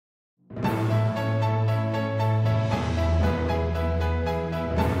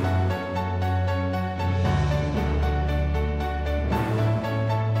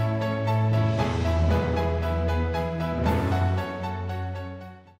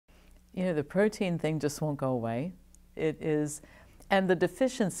You know, the protein thing just won't go away. It is, and the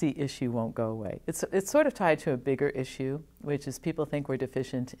deficiency issue won't go away. It's sort of tied to a bigger issue, which is people think we're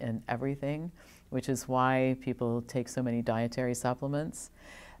deficient in everything, which is why people take so many dietary supplements.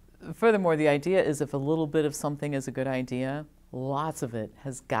 Furthermore, the idea is if a little bit of something is a good idea, lots of it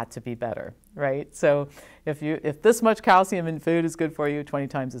has got to be better, right? So if this much calcium in food is good for you, 20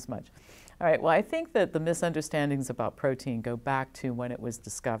 times as much. All right, well, I think that the misunderstandings about protein go back to when it was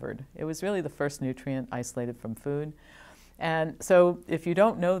discovered. It was really the first nutrient isolated from food. And so if you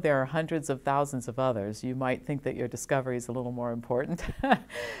don't know there are hundreds of thousands of others, you might think that your discovery is a little more important.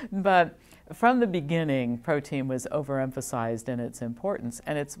 But from the beginning, protein was overemphasized in its importance.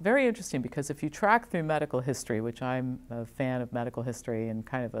 And it's very interesting because if you track through medical history, which I'm a fan of medical history and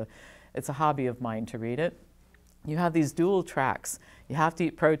it's a hobby of mine to read it, you have these dual tracks. You have to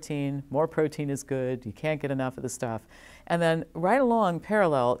eat protein, more protein is good, you can't get enough of the stuff. And then right along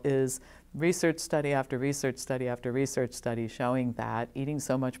parallel is research study after research study after research study showing that eating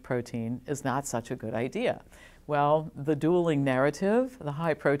so much protein is not such a good idea. Well, the dueling narrative, the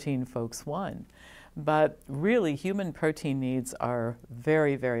high protein folks won. But really, human protein needs are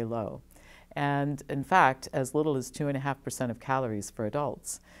very, very low. And in fact, as little as 2.5% of calories for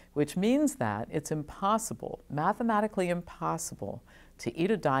adults, which means that it's impossible, mathematically impossible, to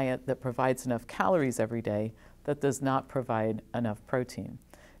eat a diet that provides enough calories every day that does not provide enough protein.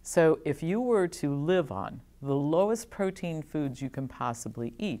 So if you were to live on the lowest protein foods you can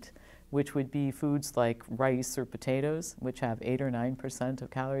possibly eat, which would be foods like rice or potatoes, which have 8 or 9% of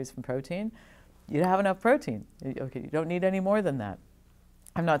calories from protein, you'd have enough protein. Okay, you don't need any more than that.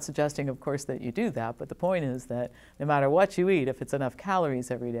 I'm not suggesting, of course, that you do that, but the point is that no matter what you eat, if it's enough calories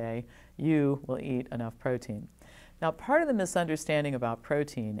every day, you will eat enough protein. Now, part of the misunderstanding about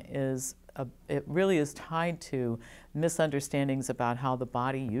protein is it really is tied to misunderstandings about how the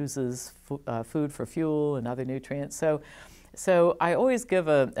body uses food for fuel and other nutrients. So I always give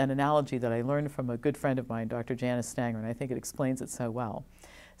an analogy that I learned from a good friend of mine, Dr. Janice Stanger, and I think it explains it so well.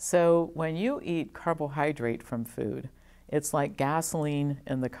 So when you eat carbohydrate from food, it's like gasoline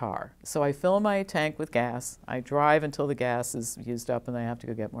in the car. So I fill my tank with gas, I drive until the gas is used up and I have to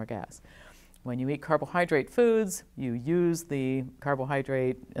go get more gas. When you eat carbohydrate foods, you use the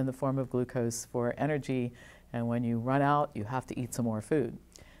carbohydrate in the form of glucose for energy, and when you run out, you have to eat some more food.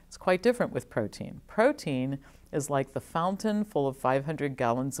 It's quite different with protein. Protein is like the fountain full of 500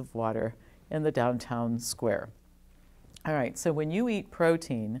 gallons of water in the downtown square. All right, so when you eat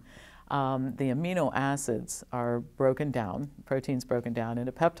protein, the amino acids are broken down, protein's broken down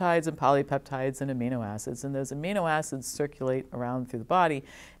into peptides and polypeptides and amino acids, and those amino acids circulate around through the body,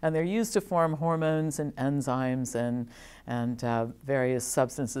 and they're used to form hormones and enzymes and various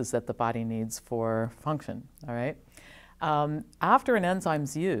substances that the body needs for function, all right? After an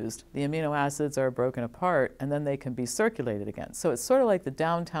enzyme's used, the amino acids are broken apart and then they can be circulated again. So it's sort of like the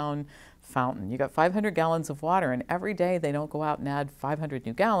downtown fountain. You got 500 gallons of water and every day they don't go out and add 500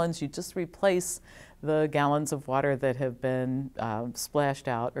 new gallons. You just replace the gallons of water that have been splashed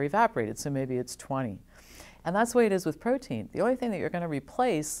out or evaporated. So maybe it's 20. And that's the way it is with protein. The only thing that you're going to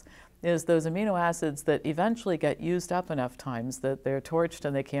replace is those amino acids that eventually get used up enough times that they're torched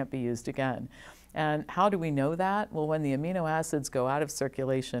and they can't be used again. And how do we know that? Well, when the amino acids go out of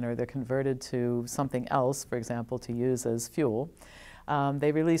circulation or they're converted to something else, for example, to use as fuel,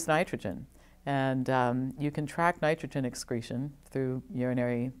 they release nitrogen. And you can track nitrogen excretion through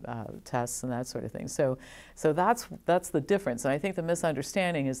urinary tests and that sort of thing. So that's the difference. And I think the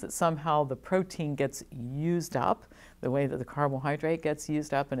misunderstanding is that somehow the protein gets used up the way that the carbohydrate gets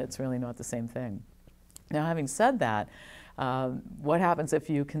used up, and it's really not the same thing. Now, having said that, what happens if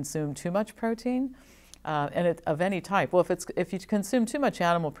you consume too much protein? Of any type. Well, if you consume too much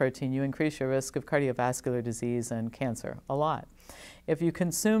animal protein, you increase your risk of cardiovascular disease and cancer a lot. If you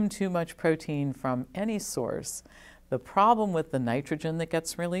consume too much protein from any source, the problem with the nitrogen that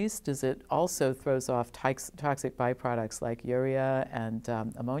gets released is it also throws off toxic byproducts like urea and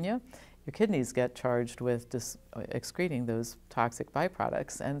ammonia. Your kidneys get charged with excreting those toxic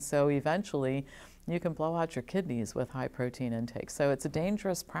byproducts, and so eventually you can blow out your kidneys with high protein intake. So it's a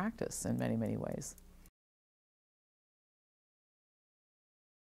dangerous practice in many, many ways.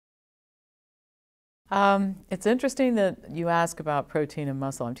 It's interesting that you ask about protein and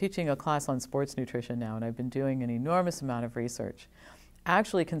muscle. I'm teaching a class on sports nutrition now, and I've been doing an enormous amount of research.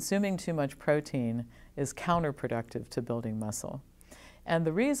 Actually, consuming too much protein is counterproductive to building muscle. And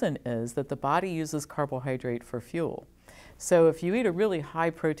the reason is that the body uses carbohydrate for fuel. So if you eat a really high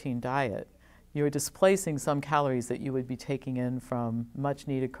protein diet, you're displacing some calories that you would be taking in from much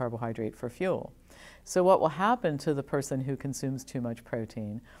needed carbohydrate for fuel. So what will happen to the person who consumes too much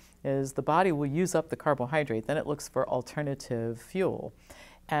protein is the body will use up the carbohydrate, then it looks for alternative fuel.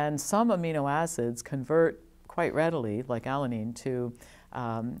 And some amino acids convert quite readily, like alanine, to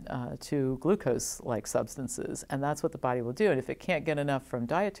glucose-like substances, and that's what the body will do. And if it can't get enough from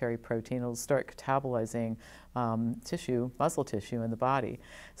dietary protein, it'll start catabolizing muscle tissue in the body.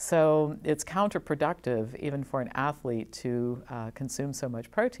 So it's counterproductive even for an athlete to consume so much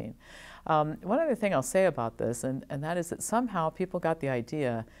protein. One other thing I'll say about this, and that is that somehow people got the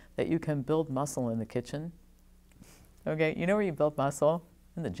idea that you can build muscle in the kitchen. Okay, you know where you build muscle?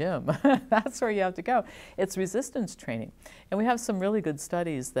 In the gym. That's where you have to go. It's resistance training. And we have some really good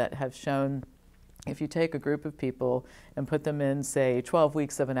studies that have shown if you take a group of people and put them in, say, 12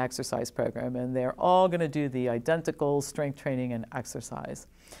 weeks of an exercise program, and they're all going to do the identical strength training and exercise,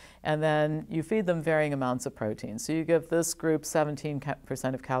 and then you feed them varying amounts of protein. So you give this group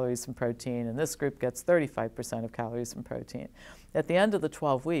 17% of calories from protein, and this group gets 35% of calories from protein. At the end of the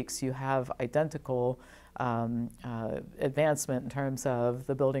 12 weeks, you have identical advancement in terms of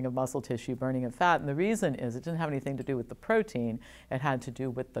the building of muscle tissue, burning of fat. And the reason is it didn't have anything to do with the protein, it had to do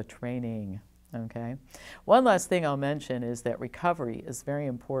with the training. Okay. One last thing I'll mention is that recovery is very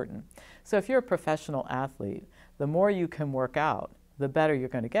important. So if you're a professional athlete, the more you can work out, the better you're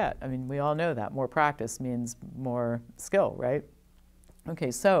going to get. I mean, we all know that. More practice means more skill, right?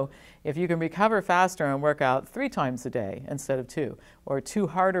 Okay, so if you can recover faster and work out 3 times a day instead of 2, or 2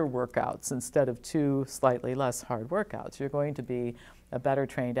 harder workouts instead of 2 slightly less hard workouts, you're going to be a better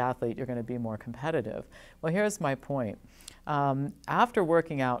trained athlete, you're going to be more competitive. Well, here's my point. After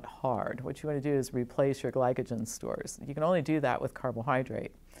working out hard, what you want to do is replace your glycogen stores. You can only do that with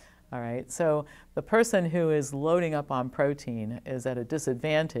carbohydrate. All right, so the person who is loading up on protein is at a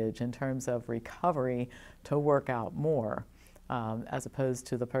disadvantage in terms of recovery to work out more. As opposed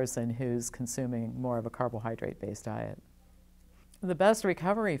to the person who's consuming more of a carbohydrate-based diet. The best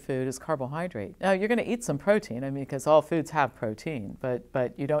recovery food is carbohydrate. Now, you're going to eat some protein, I mean, because all foods have protein,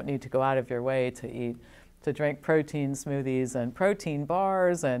 but you don't need to go out of your way to drink protein smoothies and protein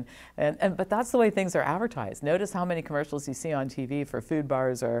bars, but that's the way things are advertised. Notice how many commercials you see on TV for food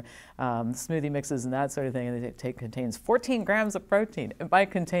bars or smoothie mixes and that sort of thing, and it contains 14 grams of protein. It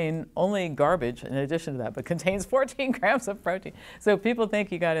might contain only garbage in addition to that, but contains 14 grams of protein. So people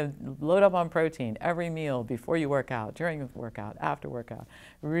think you got to load up on protein every meal before you work out, during the workout, after workout.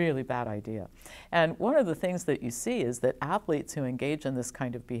 Really bad idea. And one of the things that you see is that athletes who engage in this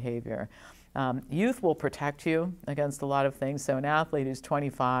kind of behavior, youth will protect you against a lot of things. So an athlete who's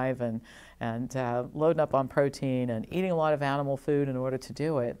 25 and loading up on protein and eating a lot of animal food in order to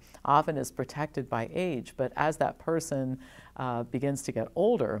do it often is protected by age. But as that person begins to get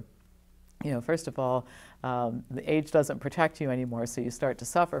older, you know, first of all, the age doesn't protect you anymore, so you start to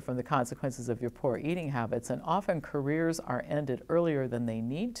suffer from the consequences of your poor eating habits. And often careers are ended earlier than they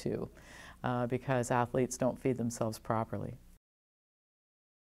need to because athletes don't feed themselves properly.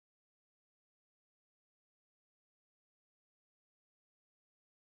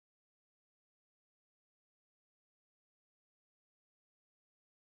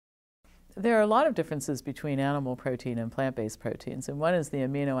 There are a lot of differences between animal protein and plant-based proteins, and one is the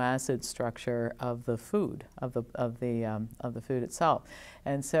amino acid structure of the food, of the food itself.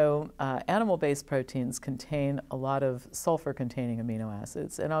 And so animal-based proteins contain a lot of sulfur-containing amino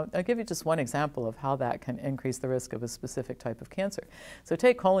acids, and I'll give you just one example of how that can increase the risk of a specific type of cancer. So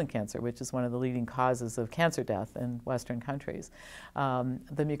take colon cancer, which is one of the leading causes of cancer death in Western countries.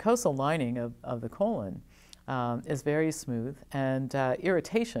 The mucosal lining of the colon is very smooth, and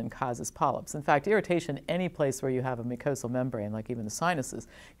irritation causes polyps. In fact, irritation any place where you have a mucosal membrane, like even the sinuses,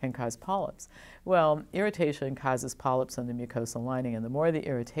 can cause polyps. Well, irritation causes polyps in the mucosal lining, and the more the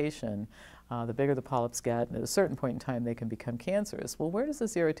irritation, the bigger the polyps get, and at a certain point in time they can become cancerous. Well, where does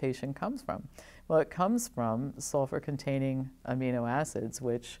this irritation come from? Well, it comes from sulfur-containing amino acids,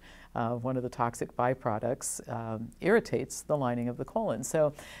 which one of the toxic byproducts irritates the lining of the colon.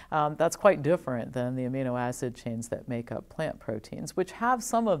 So that's quite different than the amino acid chains that make up plant proteins, which have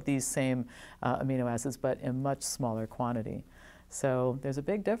some of these same amino acids, but in much smaller quantity. So there's a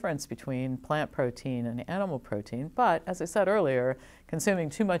big difference between plant protein and animal protein, but as I said earlier, consuming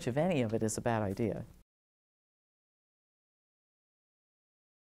too much of any of it is a bad idea.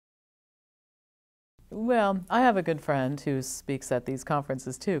 Well, I have a good friend who speaks at these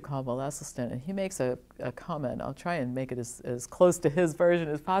conferences too, called Will Esselstyn, and he makes a comment. I'll try and make it as close to his version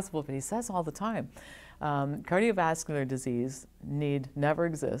as possible, but he says all the time, cardiovascular disease need never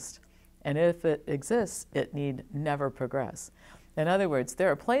exist, and if it exists, it need never progress. In other words,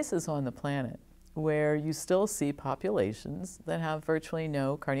 there are places on the planet where you still see populations that have virtually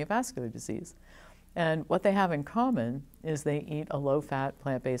no cardiovascular disease. And what they have in common is they eat a low-fat,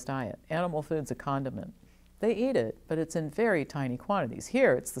 plant-based diet. Animal food's a condiment. They eat it, but it's in very tiny quantities.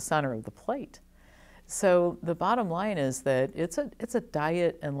 Here, it's the center of the plate. So the bottom line is that it's a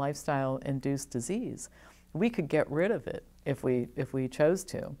diet and lifestyle-induced disease. We could get rid of it if we chose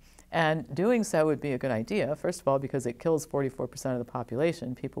to. And doing so would be a good idea, first of all, because it kills 44% of the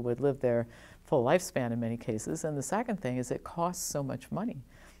population. People would live their full lifespan in many cases. And the second thing is it costs so much money.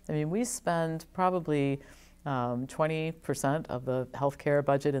 I mean, we spend probably 20% of the healthcare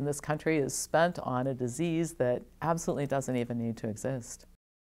budget in this country is spent on a disease that absolutely doesn't even need to exist.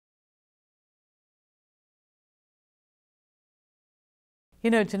 You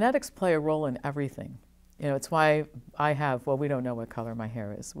know, genetics play a role in everything. You know, it's why I have, well, we don't know what color my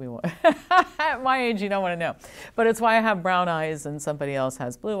hair is. We won't. At my age, you don't want to know. But it's why I have brown eyes and somebody else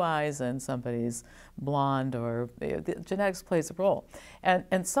has blue eyes and somebody's blonde, or genetics plays a role.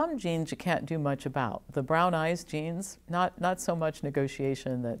 And some genes you can't do much about. The brown eyes genes, not so much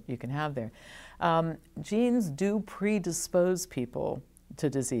negotiation that you can have there. Genes do predispose people to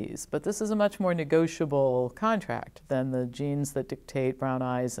disease, but this is a much more negotiable contract than the genes that dictate brown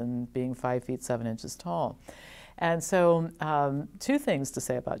eyes and being 5 feet 7 inches tall. And so two things to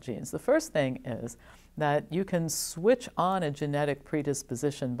say about genes. The first thing is that you can switch on a genetic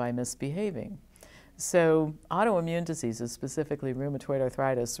predisposition by misbehaving. So autoimmune diseases, specifically rheumatoid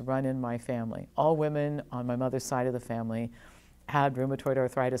arthritis, run in my family. All women on my mother's side of the family had rheumatoid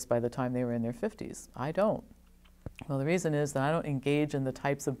arthritis by the time they were in their 50s. I don't. Well, the reason is that I don't engage in the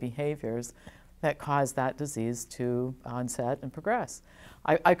types of behaviors that cause that disease to onset and progress.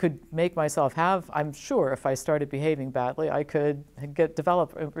 I could make myself have, I'm sure if I started behaving badly, I could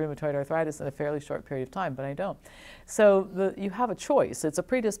develop rheumatoid arthritis in a fairly short period of time, but I don't. So you have a choice. It's a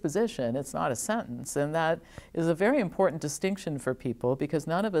predisposition. It's not a sentence. And that is a very important distinction for people because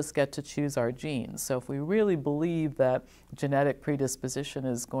none of us get to choose our genes. So if we really believe that genetic predisposition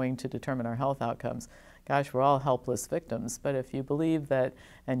is going to determine our health outcomes, gosh, we're all helpless victims. But if you believe that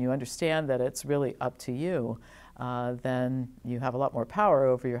and you understand that it's really up to you, then you have a lot more power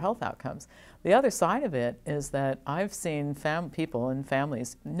over your health outcomes. The other side of it is that I've seen people and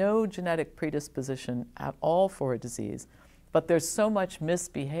families, no genetic predisposition at all for a disease, but there's so much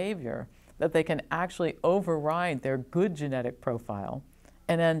misbehavior that they can actually override their good genetic profile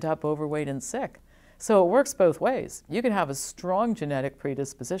and end up overweight and sick. So it works both ways. You can have a strong genetic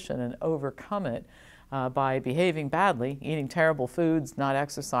predisposition and overcome it by behaving badly, eating terrible foods, not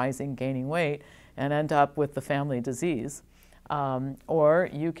exercising, gaining weight, and end up with the family disease. Or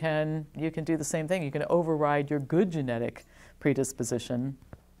you can do the same thing. You can override your good genetic predisposition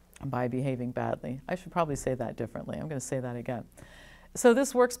by behaving badly. I should probably say that differently. I'm going to say that again. So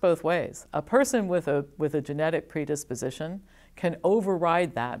this works both ways. A person with a genetic predisposition can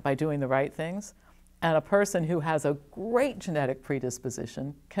override that by doing the right things, and a person who has a great genetic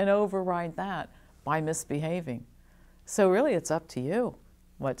predisposition can override that by misbehaving. So really it's up to you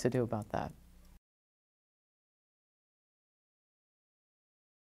what to do about that.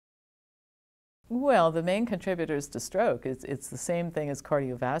 Well, the main contributors to stroke, it's the same thing as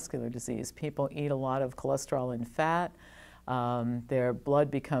cardiovascular disease. People eat a lot of cholesterol and fat. Their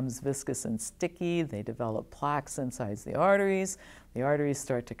blood becomes viscous and sticky. They develop plaques inside the arteries. The arteries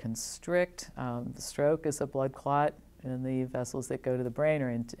start to constrict. The stroke is a blood clot in the vessels that go to the brain or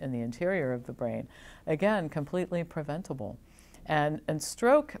in the interior of the brain. Again, completely preventable. And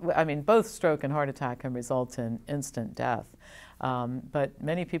stroke, I mean, both stroke and heart attack can result in instant death. But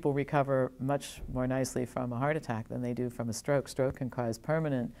many people recover much more nicely from a heart attack than they do from a stroke. Stroke can cause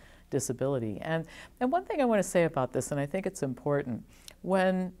permanent disability. And one thing I want to say about this, and I think it's important,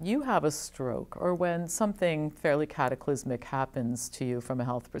 when you have a stroke or when something fairly cataclysmic happens to you from a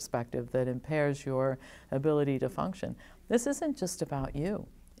health perspective that impairs your ability to function, this isn't just about you.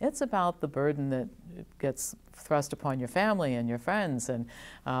 It's about the burden that gets thrust upon your family and your friends, and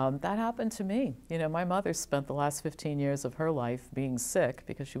that happened to me. You know, my mother spent the last 15 years of her life being sick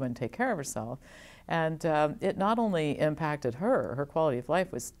because she wouldn't take care of herself, and it not only impacted her quality of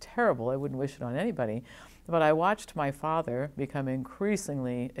life was terrible, I wouldn't wish it on anybody, but I watched my father become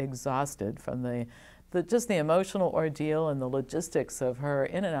increasingly exhausted from just the emotional ordeal and the logistics of her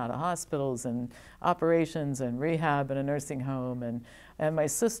in and out of hospitals and operations and rehab and a nursing home, and my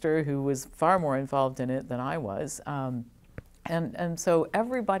sister, who was far more involved in it than I was. And so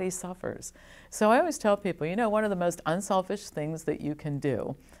everybody suffers. So I always tell people, you know, one of the most unselfish things that you can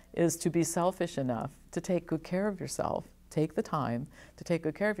do is to be selfish enough to take good care of yourself. Take the time to take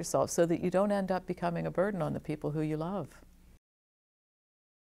good care of yourself so that you don't end up becoming a burden on the people who you love.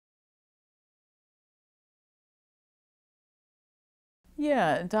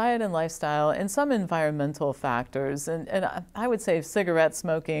 Yeah, diet and lifestyle and some environmental factors. And I would say cigarette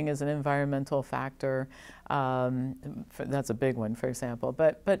smoking is an environmental factor. That's a big one, for example.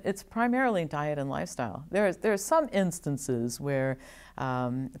 But it's primarily diet and lifestyle. There are some instances where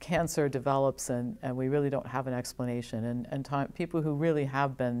cancer develops and we really don't have an explanation, and people who really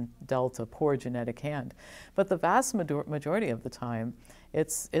have been dealt a poor genetic hand. But the vast majority of the time,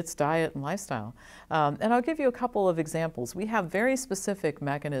 it's diet and lifestyle. And I'll give you a couple of examples. We have very specific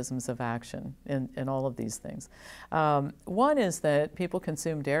mechanisms of action in all of these things. One is that people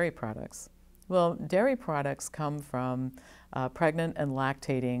consume dairy products. Well, dairy products come from pregnant and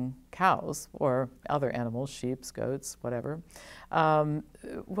lactating cows or other animals, sheep, goats, whatever.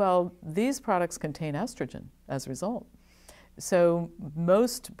 Well, these products contain estrogen as a result. So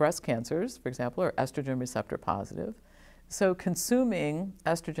most breast cancers, for example, are estrogen receptor positive. So consuming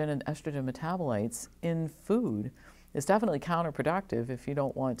estrogen and estrogen metabolites in food is definitely counterproductive if you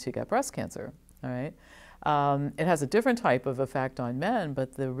don't want to get breast cancer, all right? It has a different type of effect on men,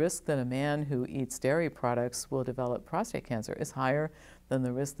 but the risk that a man who eats dairy products will develop prostate cancer is higher than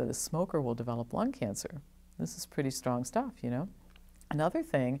the risk that a smoker will develop lung cancer. This is pretty strong stuff, you know? Another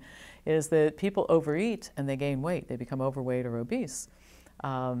thing is that people overeat and they gain weight. They become overweight or obese.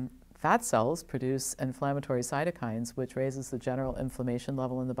 Fat cells produce inflammatory cytokines, which raises the general inflammation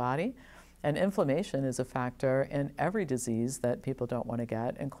level in the body. And inflammation is a factor in every disease that people don't want to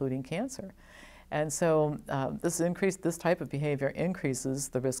get, including cancer. And so this type of behavior increases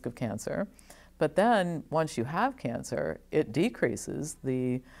the risk of cancer. But then once you have cancer, it decreases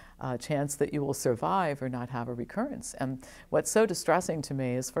the chance that you will survive or not have a recurrence. And what's so distressing to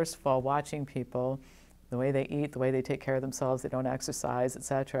me is, first of all, watching people, the way they eat, the way they take care of themselves, they don't exercise,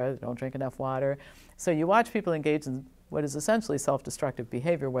 etc., they don't drink enough water. So you watch people engage in what is essentially self-destructive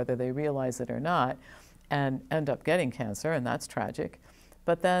behavior, whether they realize it or not, and end up getting cancer, and that's tragic.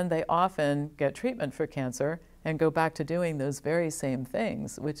 But then they often get treatment for cancer and go back to doing those very same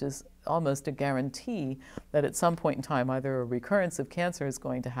things, which is almost a guarantee that at some point in time either a recurrence of cancer is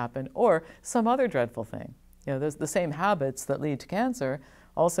going to happen or some other dreadful thing. You know, there's the same habits that lead to cancer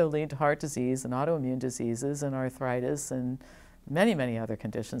also lead to heart disease and autoimmune diseases and arthritis and many, many other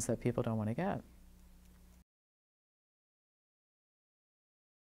conditions that people don't want to get.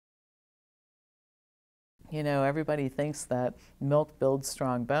 You know, everybody thinks that milk builds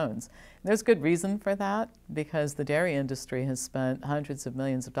strong bones. There's good reason for that, because the dairy industry has spent hundreds of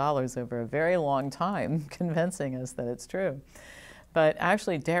millions of dollars over a very long time convincing us that it's true. But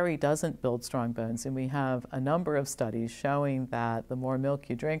actually, dairy doesn't build strong bones, and we have a number of studies showing that the more milk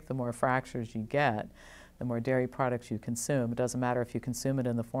you drink, the more fractures you get, the more dairy products you consume. It doesn't matter if you consume it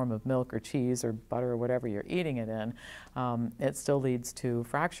in the form of milk or cheese or butter or whatever you're eating it in, it still leads to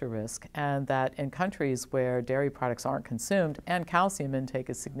fracture risk. And that in countries where dairy products aren't consumed and calcium intake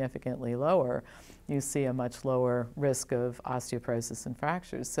is significantly lower, you see a much lower risk of osteoporosis and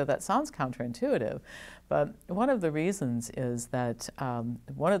fractures. So that sounds counterintuitive, but one of the reasons is that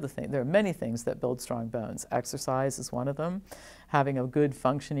there are many things that build strong bones. Exercise is one of them. Having a good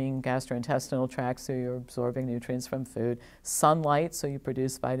functioning gastrointestinal tract so you're absorbing nutrients from food. Sunlight so you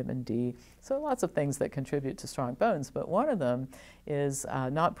produce vitamin D. So lots of things that contribute to strong bones, but one of them is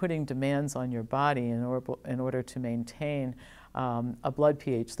not putting demands on your body in order to maintain a blood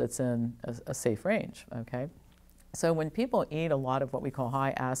pH that's in a safe range, okay? So when people eat a lot of what we call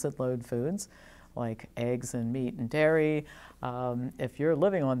high acid load foods, like eggs and meat and dairy, if you're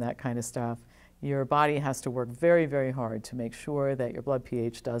living on that kind of stuff, your body has to work very, very hard to make sure that your blood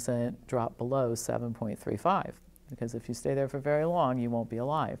pH doesn't drop below 7.35, because if you stay there for very long, you won't be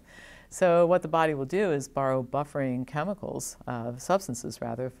alive. So what the body will do is borrow buffering chemicals, substances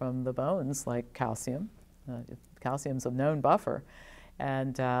rather, from the bones, like calcium. Calcium's a known buffer.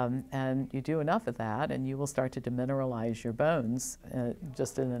 And you do enough of that, and you will start to demineralize your bones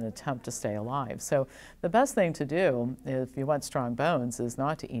just in an attempt to stay alive. So the best thing to do if you want strong bones is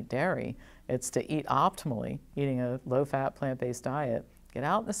not to eat dairy. It's to eat optimally, eating a low-fat, plant-based diet, get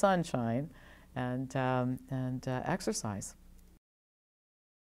out in the sunshine, and exercise.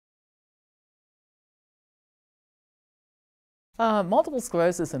 Multiple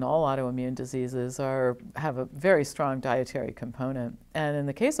sclerosis and all autoimmune diseases have a very strong dietary component. And in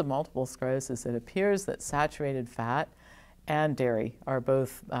the case of multiple sclerosis, it appears that saturated fat and dairy are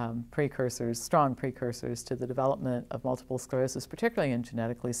both strong precursors to the development of multiple sclerosis, particularly in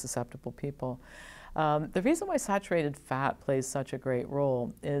genetically susceptible people. The reason why saturated fat plays such a great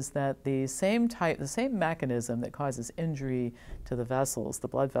role is that the same mechanism that causes injury to the vessels, the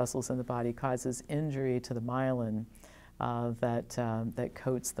blood vessels in the body, causes injury to the myelin that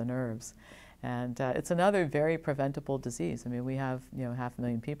coats the nerves. And it's another very preventable disease. I mean, we have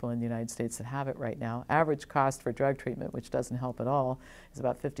 500,000 people in the United States that have it right now. Average cost for drug treatment, which doesn't help at all, is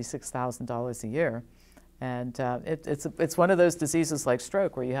about $56,000 a year. And it's one of those diseases like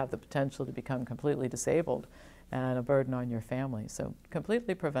stroke where you have the potential to become completely disabled and a burden on your family. So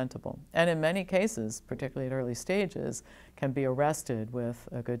completely preventable. And in many cases, particularly at early stages, can be arrested with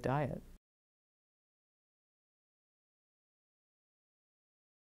a good diet.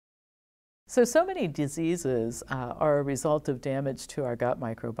 So many diseases are a result of damage to our gut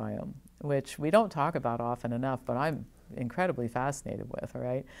microbiome, which we don't talk about often enough, but I'm incredibly fascinated with, all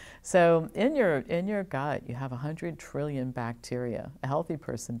right? So in your gut, you have 100 trillion bacteria. A healthy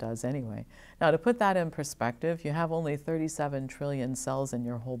person does anyway. Now, to put that in perspective, you have only 37 trillion cells in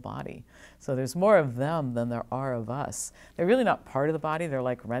your whole body. So there's more of them than there are of us. They're really not part of the body. They're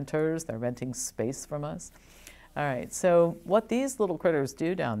like renters. They're renting space from us. All right, so what these little critters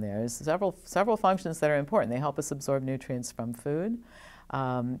do down there is several functions that are important. They help us absorb nutrients from food.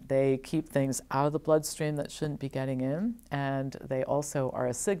 They keep things out of the bloodstream that shouldn't be getting in, and they also are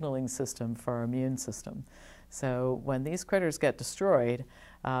a signaling system for our immune system. So when these critters get destroyed,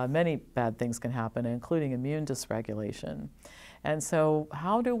 many bad things can happen, including immune dysregulation. And so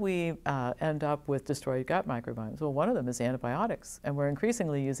how do we end up with destroyed gut microbiomes? Well, one of them is antibiotics, and we're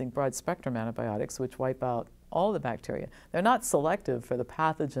increasingly using broad-spectrum antibiotics, which wipe out all the bacteria. They're not selective for the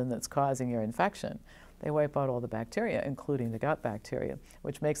pathogen that's causing your infection. They wipe out all the bacteria, including the gut bacteria,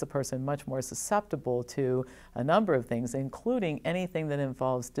 which makes a person much more susceptible to a number of things, including anything that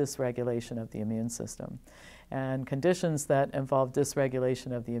involves dysregulation of the immune system. And conditions that involve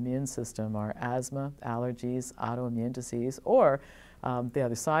dysregulation of the immune system are asthma, allergies, autoimmune disease, or the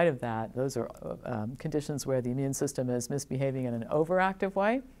other side of that, those are conditions where the immune system is misbehaving in an overactive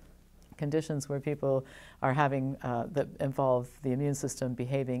way. Conditions where people are having that involve the immune system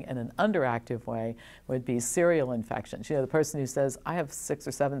behaving in an underactive way would be serial infections. You know, the person who says, I have 6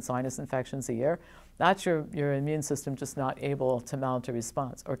 or 7 sinus infections a year, that's your immune system just not able to mount a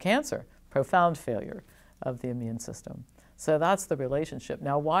response. Or cancer, profound failure of the immune system. So that's the relationship.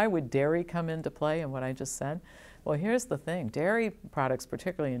 Now, why would dairy come into play in what I just said? Well, here's the thing. Dairy products,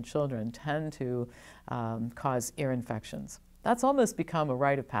 particularly in children, tend to cause ear infections. That's almost become a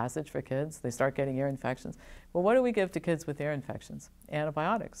rite of passage for kids. They start getting ear infections. Well, what do we give to kids with ear infections?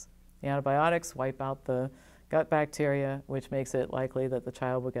 Antibiotics. The antibiotics wipe out the gut bacteria, which makes it likely that the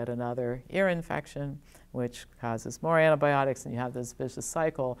child will get another ear infection, which causes more antibiotics, and you have this vicious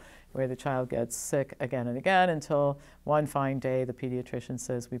cycle where the child gets sick again and again until one fine day the pediatrician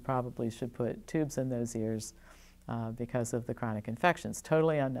says we probably should put tubes in those ears because of the chronic infections.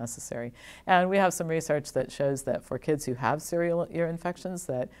 Totally unnecessary. And we have some research that shows that for kids who have serial ear infections,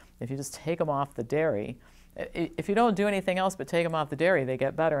 that if you just take them off the dairy, if you don't do anything else but take them off the dairy, they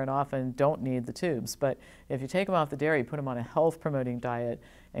get better and often don't need the tubes. But if you take them off the dairy, put them on a health-promoting diet,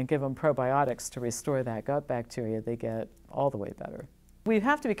 and give them probiotics to restore that gut bacteria, they get all the way better. We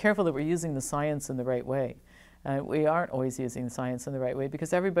have to be careful that we're using the science in the right way. We aren't always using the science in the right way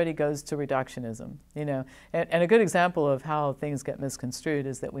because everybody goes to reductionism, you know. And a good example of how things get misconstrued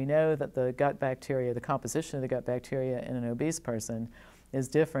is that we know that the gut bacteria, the composition of the gut bacteria in an obese person is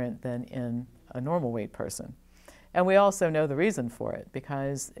different than in a normal weight person. And we also know the reason for it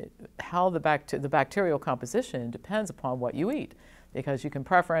because how the bacterial composition depends upon what you eat, because you can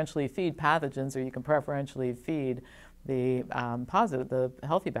preferentially feed pathogens or you can preferentially feed the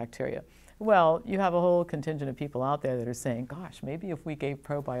healthy bacteria. Well, you have a whole contingent of people out there that are saying, gosh, maybe if we gave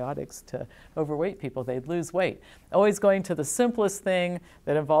probiotics to overweight people, they'd lose weight. Always going to the simplest thing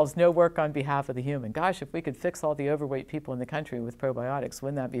that involves no work on behalf of the human. Gosh, if we could fix all the overweight people in the country with probiotics,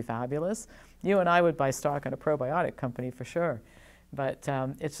 wouldn't that be fabulous? You and I would buy stock in a probiotic company for sure. But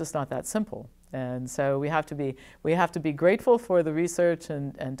it's just not that simple. And so we have to be grateful for the research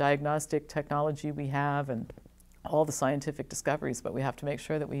and diagnostic technology we have and all the scientific discoveries, but we have to make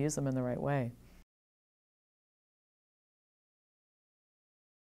sure that we use them in the right way.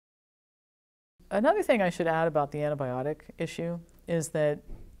 Another thing I should add about the antibiotic issue is that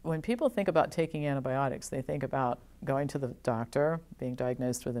when people think about taking antibiotics, they think about going to the doctor, being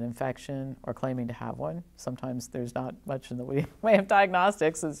diagnosed with an infection, or claiming to have one. Sometimes there's not much in the way of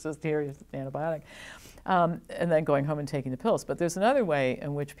diagnostics, it's just here's the antibiotic. And then going home and taking the pills. But there's another way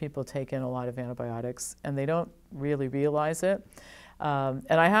in which people take in a lot of antibiotics, and they don't really realize it. And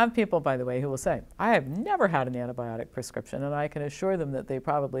I have people, by the way, who will say, I have never had an antibiotic prescription, and I can assure them that they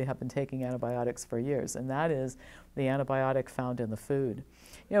probably have been taking antibiotics for years, and that is the antibiotic found in the food.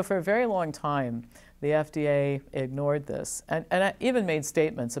 You know, for a very long time, the FDA ignored this and I even made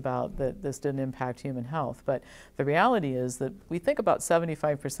statements about that this didn't impact human health. But the reality is that we think about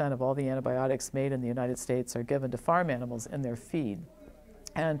 75% of all the antibiotics made in the United States are given to farm animals in their feed.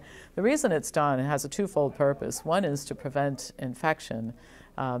 And the reason it's done, it has a twofold purpose. One is to prevent infection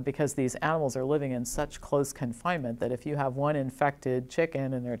because these animals are living in such close confinement that if you have one infected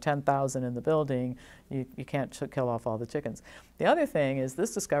chicken and there are 10,000 in the building, you can't kill off all the chickens. The other thing is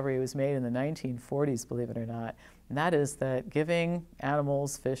this discovery was made in the 1940s, believe it or not, and that is that giving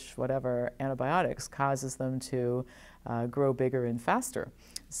animals, fish, whatever, antibiotics causes them to grow bigger and faster.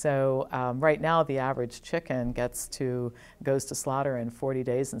 So right now the average chicken goes to slaughter in 40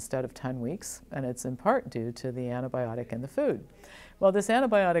 days instead of 10 weeks, and it's in part due to the antibiotic in the food. Well, this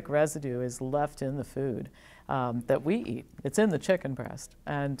antibiotic residue is left in the food that we eat. It's in the chicken breast.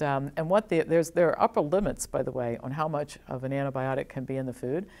 And there are upper limits, by the way, on how much of an antibiotic can be in the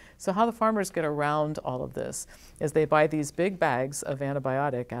food. So how the farmers get around all of this is they buy these big bags of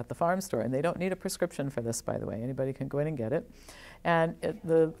antibiotic at the farm store, and they don't need a prescription for this, by the way. Anybody can go in and get it. And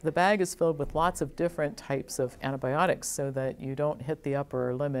the bag is filled with lots of different types of antibiotics so that you don't hit the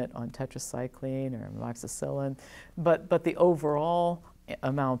upper limit on tetracycline or amoxicillin, but the overall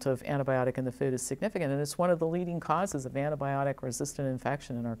amount of antibiotic in the food is significant, and it's one of the leading causes of antibiotic-resistant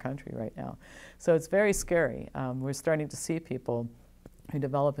infection in our country right now. So it's very scary. We're starting to see people who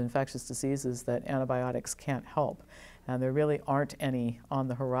develop infectious diseases that antibiotics can't help. And there really aren't any on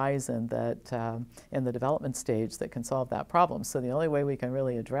the horizon that in the development stage that can solve that problem. So the only way we can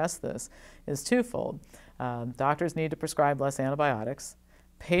really address this is twofold. Doctors need to prescribe less antibiotics.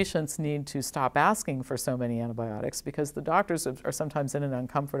 Patients need to stop asking for so many antibiotics because the doctors are sometimes in an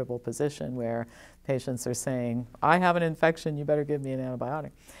uncomfortable position where patients are saying, I have an infection, you better give me an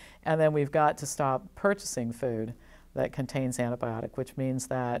antibiotic. And then we've got to stop purchasing food that contains antibiotic, which means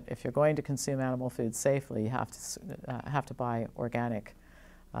that if you're going to consume animal foods safely, you have to buy organic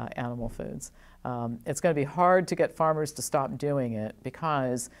animal foods. It's going to be hard to get farmers to stop doing it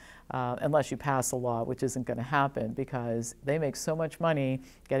because unless you pass a law, which isn't going to happen because they make so much money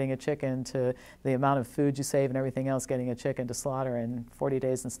getting a chicken to the amount of food you save and everything else, getting a chicken to slaughter in 40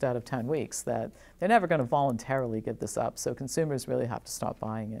 days instead of 10 weeks, that they're never going to voluntarily give this up. So consumers really have to stop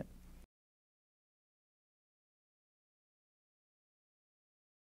buying it.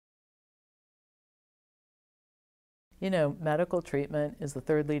 You know, medical treatment is the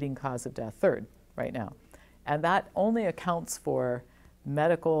third leading cause of death, third right now. And that only accounts for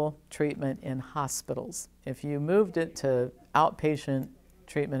medical treatment in hospitals. If you moved it to outpatient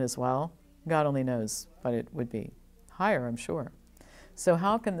treatment as well, God only knows what it would be. Higher, I'm sure. So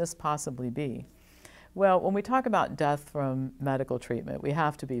how can this possibly be? Well, when we talk about death from medical treatment, we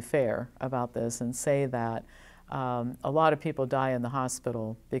have to be fair about this and say that a lot of people die in the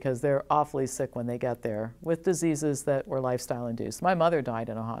hospital because they're awfully sick when they get there with diseases that were lifestyle induced. My mother died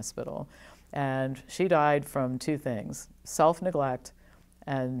in a hospital, and she died from two things: self-neglect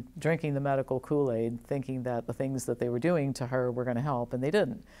and drinking the medical Kool-Aid, thinking that the things that they were doing to her were going to help, and they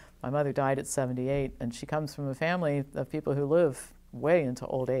didn't. My mother died at 78, and she comes from a family of people who live way into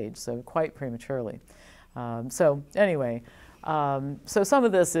old age, so quite prematurely. So anyway, so some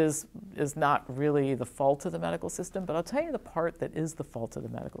of this is not really the fault of the medical system, but I'll tell you the part that is the fault of the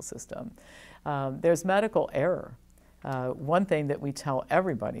medical system. There's medical error. One thing that we tell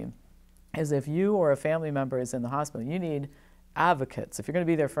everybody is if you or a family member is in the hospital, you need advocates. If you're going to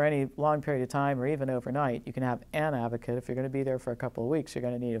be there for any long period of time or even overnight, you can have an advocate. If you're going to be there for a couple of weeks, you're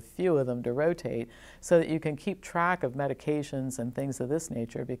going to need a few of them to rotate so that you can keep track of medications and things of this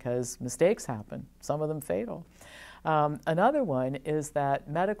nature because mistakes happen, some of them fatal. Another one is that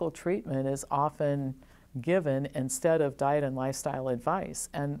medical treatment is often given instead of diet and lifestyle advice,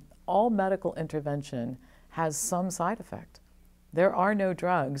 and all medical intervention has some side effect. There are no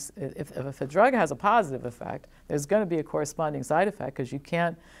drugs. If a drug has a positive effect, there's going to be a corresponding side effect because you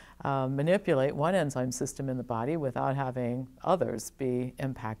can't manipulate one enzyme system in the body without having others be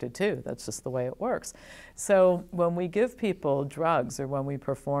impacted too. That's just the way it works. So when we give people drugs or when we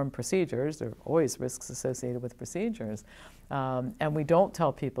perform procedures, there are always risks associated with procedures, and we don't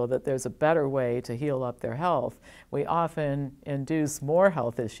tell people that there's a better way to heal up their health, we often induce more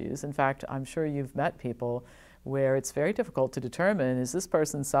health issues. In fact, I'm sure you've met people where it's very difficult to determine, is this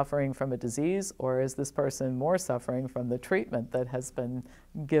person suffering from a disease or is this person more suffering from the treatment that has been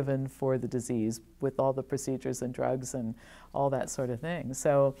given for the disease with all the procedures and drugs and all that sort of thing.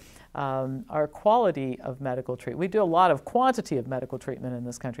 So our quality of medical treatment, we do a lot of quantity of medical treatment in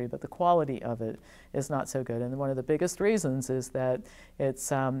this country, but the quality of it is not so good. And one of the biggest reasons is that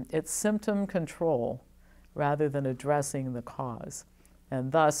it's symptom control rather than addressing the cause.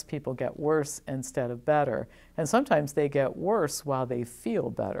 And thus, people get worse instead of better. And sometimes they get worse while they feel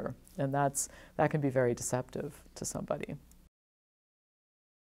better. And that can be very deceptive to somebody.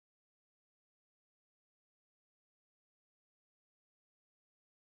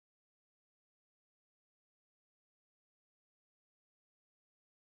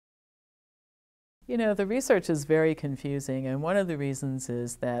 You know, the research is very confusing, and one of the reasons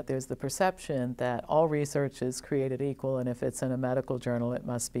is that there's the perception that all research is created equal, and if it's in a medical journal, it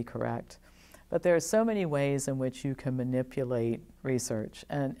must be correct. But there are so many ways in which you can manipulate research,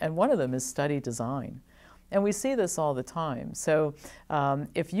 and one of them is study design. And we see this all the time. So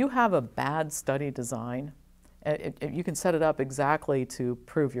if you have a bad study design, you can set it up exactly to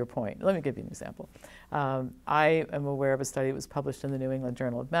prove your point. Let me give you an example. I am aware of a study that was published in the New England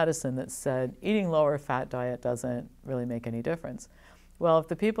Journal of Medicine that said eating lower fat diet doesn't really make any difference. Well, if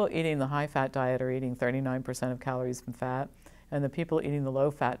the people eating the high fat diet are eating 39% of calories from fat, and the people eating the low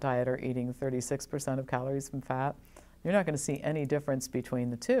fat diet are eating 36% of calories from fat, you're not going to see any difference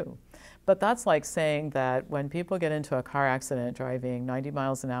between the two. But that's like saying that when people get into a car accident driving 90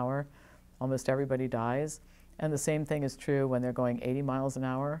 miles an hour, almost everybody dies. And the same thing is true when they're going 80 miles an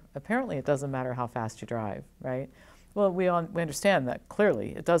hour. Apparently, it doesn't matter how fast you drive, right? Well, we understand that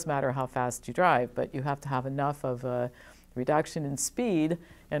clearly. It does matter how fast you drive, but you have to have enough of a reduction in speed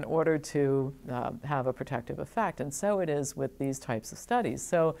in order to have a protective effect. And so it is with these types of studies.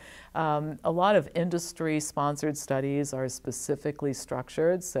 So a lot of industry-sponsored studies are specifically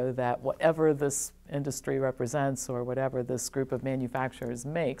structured so that whatever this industry represents or whatever this group of manufacturers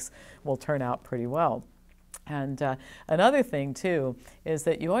makes will turn out pretty well. And another thing, too, is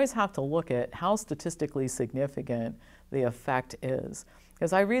that you always have to look at how statistically significant the effect is.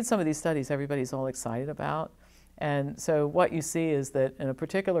 Because I read some of these studies everybody's all excited about. And so what you see is that in a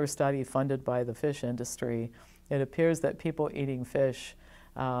particular study funded by the fish industry, it appears that people eating fish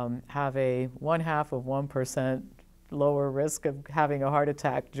have a 0.5% lower risk of having a heart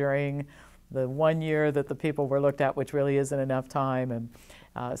attack during the 1 year that the people were looked at, which really isn't enough time.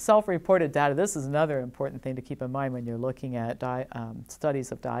 And self-reported data, this is another important thing to keep in mind when you're looking at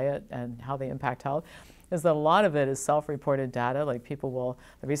studies of diet and how they impact health, is that a lot of it is self-reported data. Like the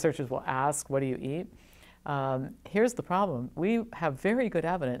researchers will ask, what do you eat? Here's the problem. We have very good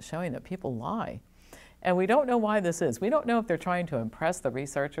evidence showing that people lie. And we don't know why this is. We don't know if they're trying to impress the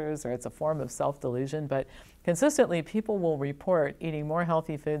researchers or it's a form of self-delusion, but consistently people will report eating more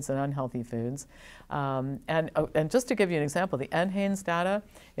healthy foods than unhealthy foods. And just to give you an example, the NHANES data,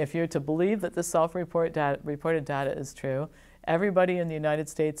 if you're to believe that the self-reported data is true, everybody in the United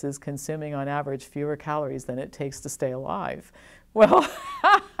States is consuming on average fewer calories than it takes to stay alive. Well,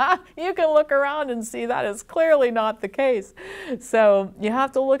 you can look around and see that is clearly not the case. So you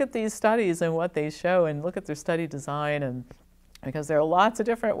have to look at these studies and what they show and look at their study design, and because there are lots of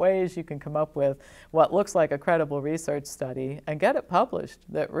different ways you can come up with what looks like a credible research study and get it published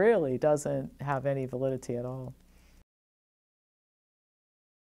that really doesn't have any validity at all.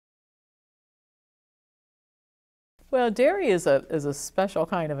 Well, dairy is a special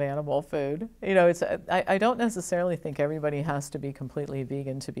kind of animal food. You know, I don't necessarily think everybody has to be completely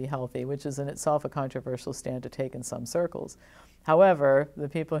vegan to be healthy, which is in itself a controversial stand to take in some circles. However, the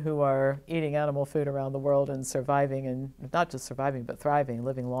people who are eating animal food around the world and surviving, and not just surviving, but thriving,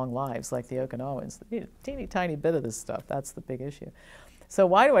 living long lives like the Okinawans, they eat a teeny tiny bit of this stuff. That's the big issue. So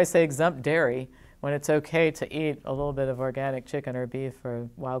why do I say exempt dairy when it's okay to eat a little bit of organic chicken or beef or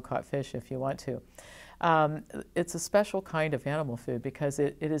wild-caught fish if you want to? It's a special kind of animal food because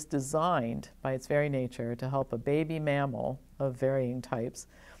it is designed by its very nature to help a baby mammal of varying types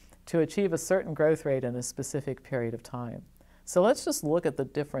to achieve a certain growth rate in a specific period of time. So let's just look at the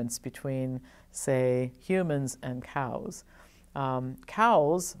difference between, say, humans and cows.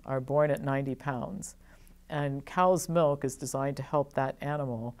 Cows are born at 90 pounds, and cow's milk is designed to help that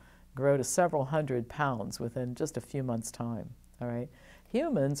animal grow to several hundred pounds within just a few months' time. All right?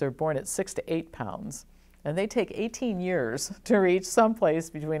 Humans are born at 6 to 8 pounds, and they take 18 years to reach someplace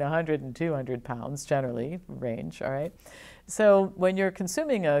between 100 and 200 pounds, generally, range, all right? So when you're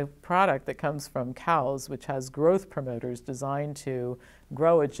consuming a product that comes from cows, which has growth promoters designed to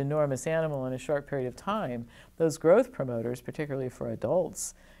grow a ginormous animal in a short period of time, those growth promoters, particularly for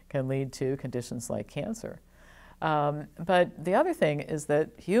adults, can lead to conditions like cancer. But the other thing is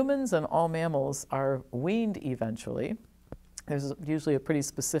that humans and all mammals are weaned eventually. There's usually a pretty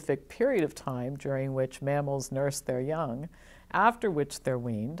specific period of time during which mammals nurse their young, after which they're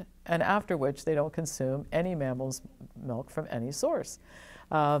weaned, and after which they don't consume any mammal's milk from any source.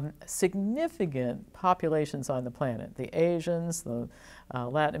 significant populations on the planet, the Asians, the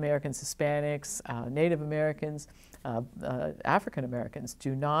Latin Americans, Hispanics, Native Americans, African Americans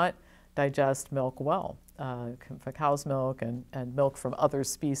do not digest milk well, cow's milk and milk from other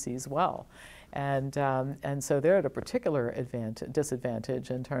species well. And so they're at a particular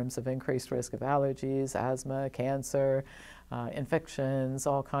disadvantage in terms of increased risk of allergies, asthma, cancer, infections,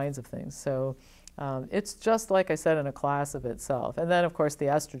 all kinds of things. So it's just, like I said, in a class of itself. And then, of course, the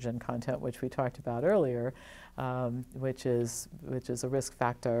estrogen content, which we talked about earlier, which is a risk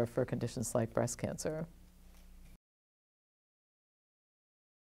factor for conditions like breast cancer.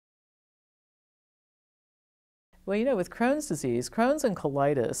 Well, you know, with Crohn's disease, Crohn's and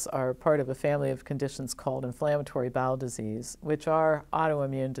colitis are part of a family of conditions called inflammatory bowel disease, which are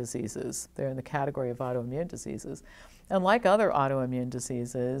autoimmune diseases. They're in the category of autoimmune diseases. And like other autoimmune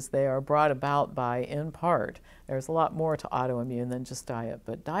diseases, they are brought about by, in part, there's a lot more to autoimmune than just diet,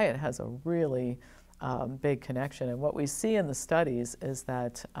 but diet has a really big connection. And what we see in the studies is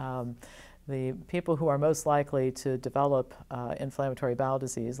that the people who are most likely to develop inflammatory bowel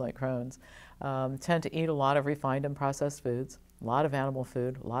disease, like Crohn's, tend to eat a lot of refined and processed foods, a lot of animal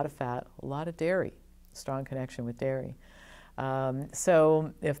food, a lot of fat, a lot of dairy, strong connection with dairy.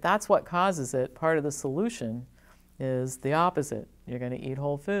 So if that's what causes it, part of the solution is the opposite. You're going to eat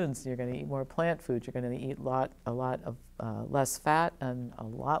whole foods, you're going to eat more plant food, you're going to eat a lot of less fat and a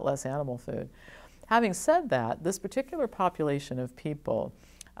lot less animal food. Having said that, this particular population of people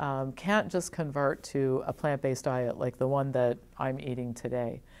can't just convert to a plant-based diet like the one that I'm eating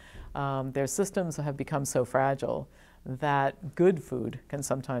today. Their systems have become so fragile that good food can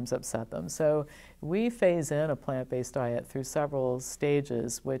sometimes upset them. So we phase in a plant-based diet through several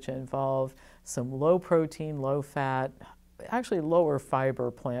stages, which involve some low protein, low fat, actually lower fiber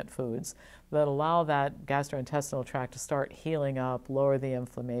plant foods that allow that gastrointestinal tract to start healing up, lower the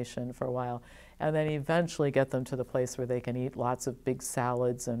inflammation for a while, and then eventually get them to the place where they can eat lots of big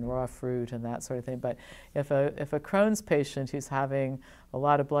salads and raw fruit and that sort of thing. But if a Crohn's patient who's having a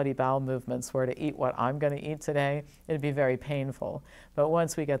lot of bloody bowel movements were to eat what I'm going to eat today, it'd be very painful. But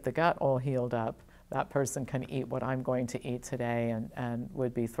once we get the gut all healed up, that person can eat what I'm going to eat today and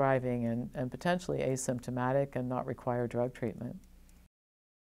would be thriving and potentially asymptomatic and not require drug treatment.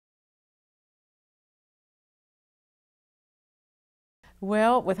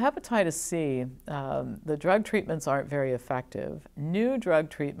 Well, with hepatitis C, the drug treatments aren't very effective. New drug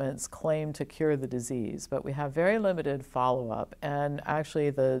treatments claim to cure the disease, but we have very limited follow-up. And actually,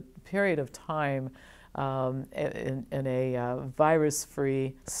 the period of time in a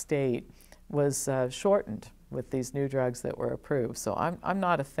virus-free state was shortened with these new drugs that were approved. So I'm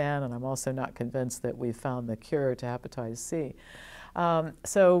not a fan, and I'm also not convinced that we've found the cure to hepatitis C.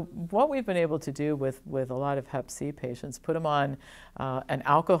 So what we've been able to do with a lot of Hep C patients, put them on an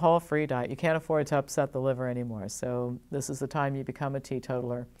alcohol-free diet. You can't afford to upset the liver anymore. So this is the time you become a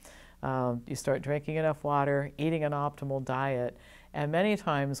teetotaler. You start drinking enough water, eating an optimal diet, and many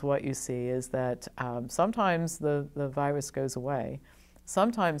times what you see is that sometimes the virus goes away.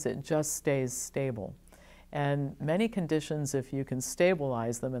 Sometimes it just stays stable. And many conditions, if you can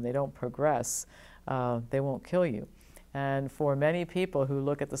stabilize them and they don't progress, they won't kill you. And for many people who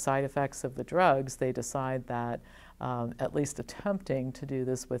look at the side effects of the drugs, they decide that at least attempting to do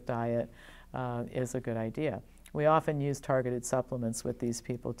this with diet is a good idea. We often use targeted supplements with these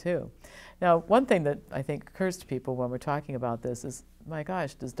people too. Now, one thing that I think occurs to people when we're talking about this is, my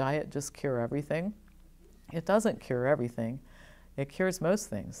gosh, does diet just cure everything? It doesn't cure everything. It cures most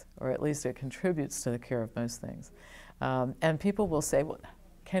things, or at least it contributes to the cure of most things. And people will say, well,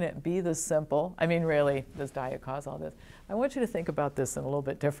 can it be this simple? I mean, really, does diet cause all this? I want you to think about this in a little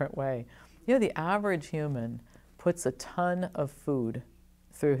bit different way. You know, the average human puts a ton of food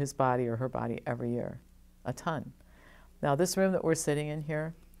through his body or her body every year. A ton. Now, this room that we're sitting in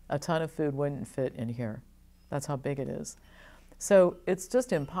here, a ton of food wouldn't fit in here. That's how big it is. So it's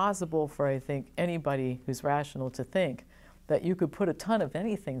just impossible for, I think, anybody who's rational to think that you could put a ton of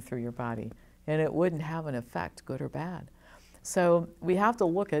anything through your body and it wouldn't have an effect, good or bad. So we have to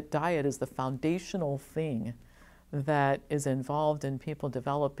look at diet as the foundational thing that is involved in people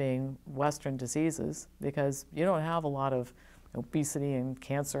developing Western diseases, because you don't have a lot of obesity and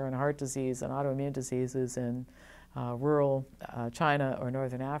cancer and heart disease and autoimmune diseases in rural China or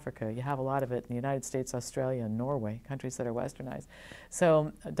Northern Africa. You have a lot of it in the United States, Australia, and Norway, countries that are westernized.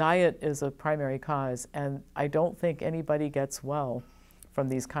 So diet is a primary cause, and I don't think anybody gets well from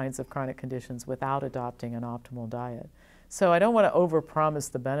these kinds of chronic conditions without adopting an optimal diet. So I don't want to overpromise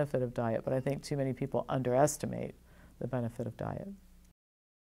the benefit of diet, but I think too many people underestimate the benefit of diet.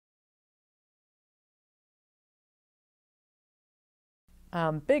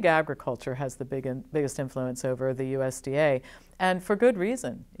 Big agriculture has the biggest influence over the USDA, and for good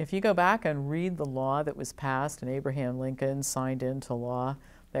reason. If you go back and read the law that was passed and Abraham Lincoln signed into law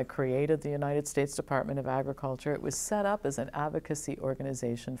that created the United States Department of Agriculture, it was set up as an advocacy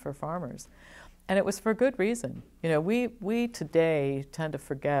organization for farmers. And it was for good reason. You know, we today tend to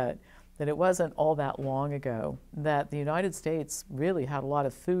forget that it wasn't all that long ago that the United States really had a lot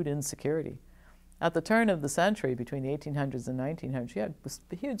of food insecurity. At the turn of the century, between the 1800s and 1900s, you had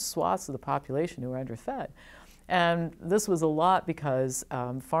huge swaths of the population who were underfed. And this was a lot because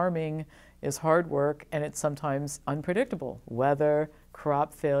farming is hard work and it's sometimes unpredictable. Weather,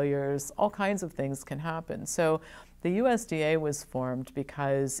 crop failures, all kinds of things can happen. So the USDA was formed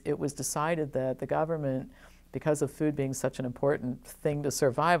because it was decided that the government, because of food being such an important thing to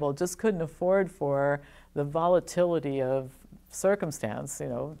survival, just couldn't afford for the volatility of circumstance, you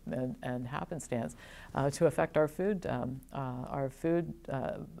know, and happenstance to affect our food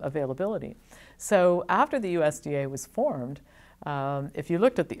availability. So after the USDA was formed, if you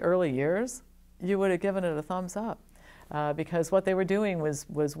looked at the early years, you would have given it a thumbs up because what they were doing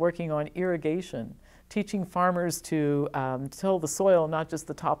was working on irrigation, teaching farmers to till the soil, not just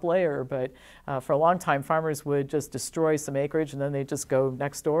the top layer, but for a long time farmers would just destroy some acreage and then they'd just go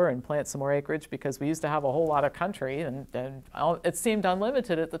next door and plant some more acreage because we used to have a whole lot of country and it seemed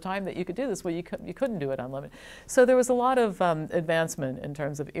unlimited at the time that you could do this. Well, you couldn't do it unlimited. So there was a lot of advancement in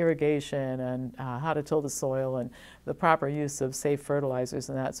terms of irrigation and how to till the soil and the proper use of safe fertilizers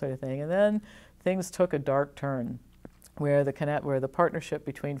and that sort of thing. And then things took a dark turn, where the partnership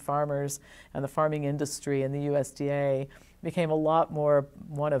between farmers and the farming industry and the USDA became a lot more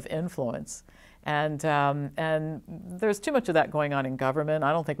one of influence. And there's too much of that going on in government.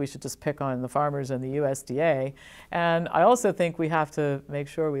 I don't think we should just pick on the farmers and the USDA. And I also think we have to make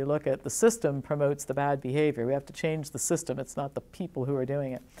sure we look at the system promotes the bad behavior. We have to change the system. It's not the people who are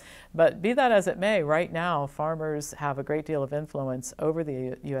doing it. But be that as it may, right now farmers have a great deal of influence over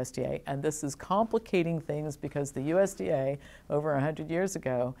the USDA, and this is complicating things because the USDA over 100 years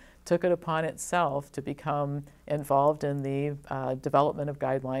ago took it upon itself to become involved in the development of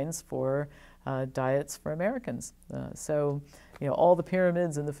guidelines for diets for Americans. So, you know, all the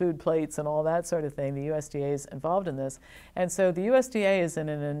pyramids and the food plates and all that sort of thing, the USDA is involved in this. And so the USDA is in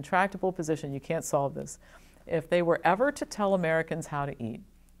an intractable position. You can't solve this. If they were ever to tell Americans how to eat,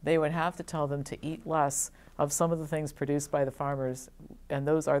 they would have to tell them to eat less of some of the things produced by the farmers, and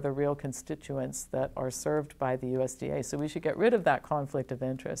those are the real constituents that are served by the USDA. So we should get rid of that conflict of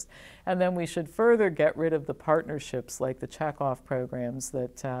interest. And then we should further get rid of the partnerships like the checkoff programs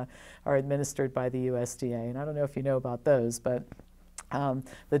that are administered by the USDA. And I don't know if you know about those, but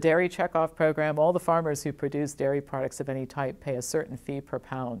the dairy checkoff program, all the farmers who produce dairy products of any type pay a certain fee per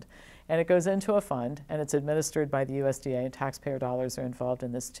pound. And it goes into a fund, and it's administered by the USDA, and taxpayer dollars are involved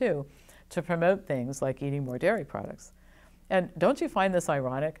in this too, to promote things like eating more dairy products. And don't you find this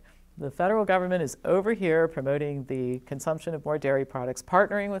ironic? The federal government is over here promoting the consumption of more dairy products,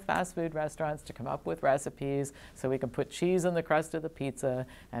 partnering with fast food restaurants to come up with recipes so we can put cheese on the crust of the pizza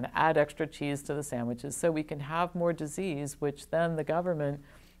and add extra cheese to the sandwiches so we can have more disease, which then the government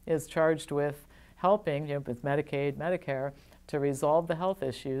is charged with helping, you know, with Medicaid, Medicare, to resolve the health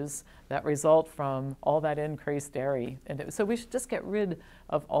issues that result from all that increased dairy. And so we should just get rid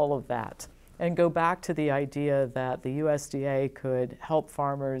of all of that and go back to the idea that the USDA could help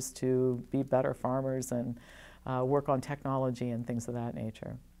farmers to be better farmers and work on technology and things of that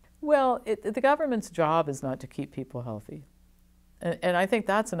nature. Well, the government's job is not to keep people healthy. And I think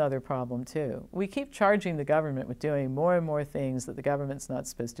that's another problem too. We keep charging the government with doing more and more things that the government's not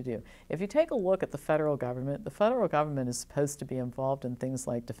supposed to do. If you take a look at the federal government is supposed to be involved in things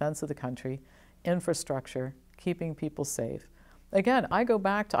like defense of the country, infrastructure, keeping people safe. Again, I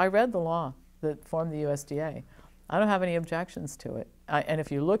read the law that formed the USDA. I don't have any objections to it. And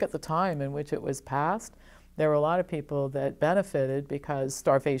if you look at the time in which it was passed, there were a lot of people that benefited because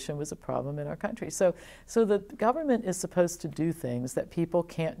starvation was a problem in our country. So the government is supposed to do things that people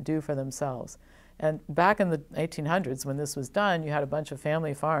can't do for themselves. And back in the 1800s, when this was done, you had a bunch of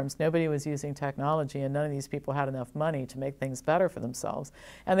family farms. Nobody was using technology, and none of these people had enough money to make things better for themselves.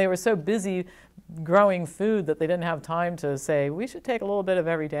 And they were so busy growing food that they didn't have time to say, we should take a little bit of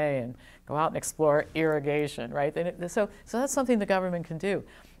every day and go out and explore irrigation, right? So that's something the government can do.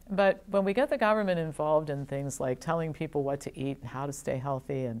 But when we get the government involved in things like telling people what to eat and how to stay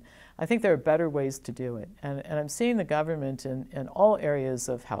healthy, and I think there are better ways to do it. And I'm seeing the government in all areas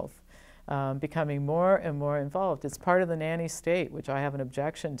of health becoming more and more involved. It's part of the nanny state, which I have an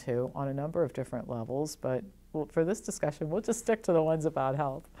objection to on a number of different levels. But for this discussion, we'll just stick to the ones about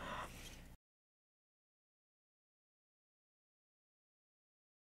health.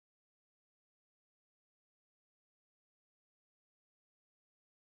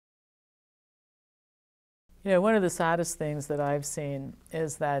 You know, one of the saddest things that I've seen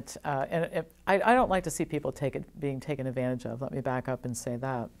is that, I don't like to see people being taken advantage of. Let me back up and say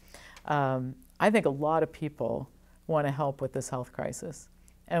that. I think a lot of people want to help with this health crisis.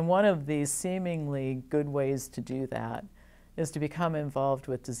 And one of the seemingly good ways to do that is to become involved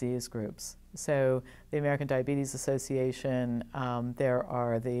with disease groups. So the American Diabetes Association, there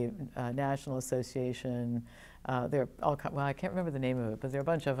are the National Association, there are all, well, I can't remember the name of it, but there are a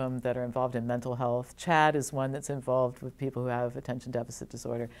bunch of them that are involved in mental health. CHAD is one that's involved with people who have attention deficit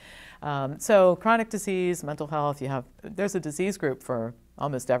disorder. So chronic disease, mental health, there's a disease group for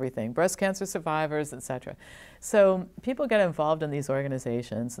almost everything, breast cancer survivors, etc. So people get involved in these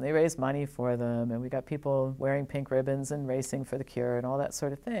organizations and they raise money for them, and we got people wearing pink ribbons and racing for the cure and all that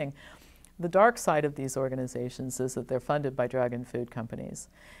sort of thing. The dark side of these organizations is that they're funded by drug and food companies.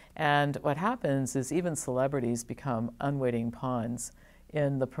 And what happens is even celebrities become unwitting pawns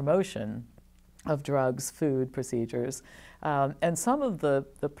in the promotion of drugs, food, procedures. And some of the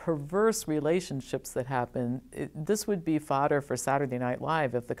perverse relationships that happen, this would be fodder for Saturday Night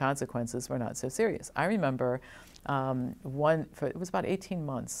Live if the consequences were not so serious. I remember it was about 18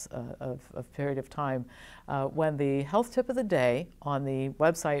 months of period of time when the health tip of the day on the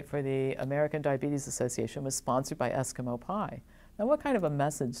website for the American Diabetes Association was sponsored by Eskimo pie. Now, what kind of a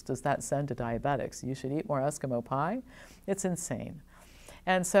message does that send to diabetics? You should eat more Eskimo pie? It's insane.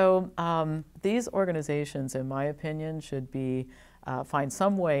 And so these organizations, in my opinion, should find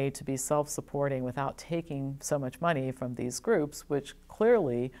some way to be self-supporting without taking so much money from these groups, which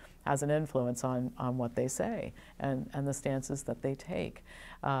clearly has an influence on what they say and the stances that they take.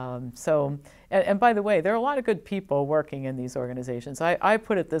 And by the way, there are a lot of good people working in these organizations. I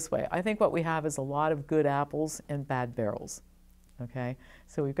put it this way. I think what we have is a lot of good apples in bad barrels. Okay,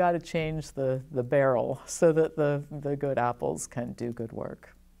 so we've got to change the barrel so that the good apples can do good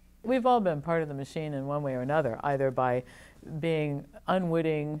work. We've all been part of the machine in one way or another, either by being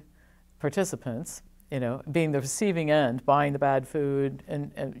unwitting participants, being the receiving end, buying the bad food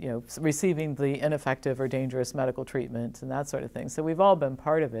and receiving the ineffective or dangerous medical treatment and that sort of thing. So we've all been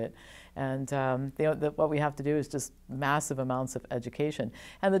part of it. And what we have to do is just massive amounts of education.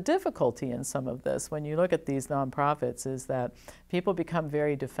 And the difficulty in some of this, when you look at these nonprofits, is that people become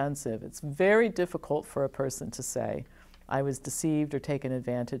very defensive. It's very difficult for a person to say, I was deceived or taken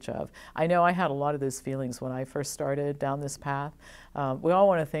advantage of. I know I had a lot of those feelings when I first started down this path. We all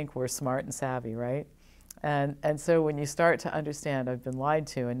want to think we're smart and savvy, right? And so when you start to understand I've been lied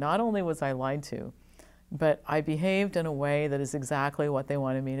to, and not only was I lied to, but I behaved in a way that is exactly what they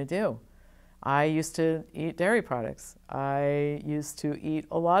wanted me to do. I used to eat dairy products. I used to eat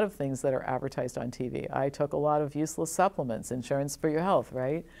a lot of things that are advertised on TV. I took a lot of useless supplements, insurance for your health,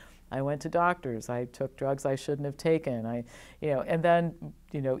 right? I went to doctors. I took drugs I shouldn't have taken. And then,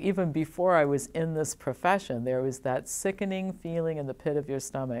 even before I was in this profession, there was that sickening feeling in the pit of your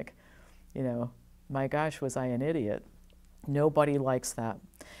stomach. My gosh, was I an idiot? Nobody likes that.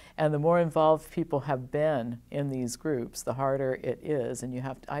 And the more involved people have been in these groups, the harder it is. And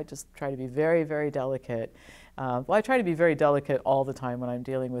I just try to be very, very delicate. I try to be very delicate all the time when I'm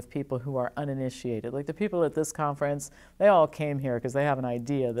dealing with people who are uninitiated. Like the people at this conference, they all came here because they have an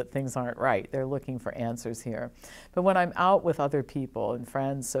idea that things aren't right. They're looking for answers here. But when I'm out with other people and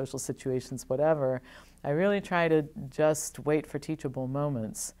friends, social situations, whatever, I really try to just wait for teachable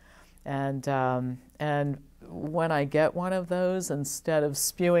moments. And when I get one of those, instead of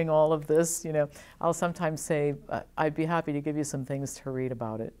spewing all of this, I'll sometimes say, I'd be happy to give you some things to read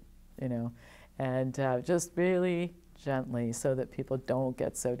about it, and just really gently so that people don't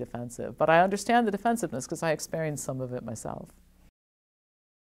get so defensive. But I understand the defensiveness because I experienced some of it myself.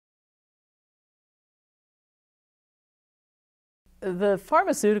 The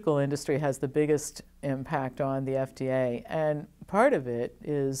pharmaceutical industry has the biggest impact on the FDA, and part of it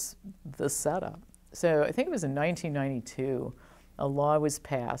is the setup. So I think it was in 1992, a law was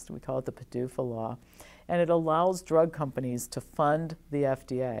passed, we call it the PDUFA law, and it allows drug companies to fund the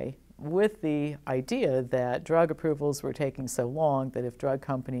FDA with the idea that drug approvals were taking so long that if drug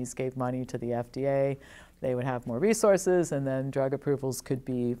companies gave money to the FDA, they would have more resources and then drug approvals could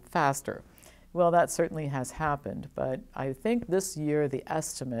be faster. Well, that certainly has happened, but I think this year the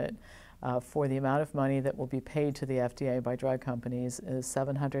estimate for the amount of money that will be paid to the FDA by drug companies is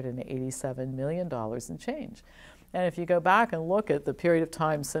 $787 million and change. And if you go back and look at the period of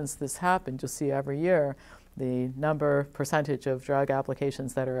time since this happened, you'll see every year the percentage of drug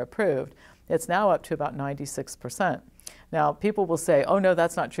applications that are approved. It's now up to about 96%. Now, people will say, oh, no,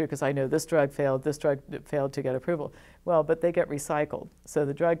 that's not true because I know this drug failed to get approval. Well, but they get recycled. So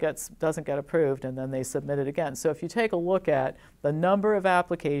the drug doesn't get approved, and then they submit it again. So if you take a look at the number of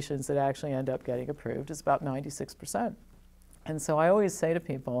applications that actually end up getting approved, it's about 96%. And so I always say to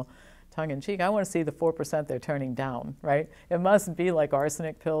people, tongue-in-cheek, I want to see the 4% they're turning down, right? It must be like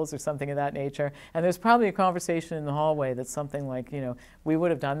arsenic pills or something of that nature. And there's probably a conversation in the hallway that's something like, we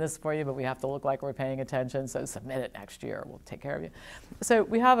would have done this for you, but we have to look like we're paying attention, so submit it next year, we'll take care of you. So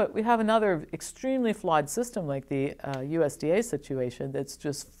we have another extremely flawed system like the USDA situation that's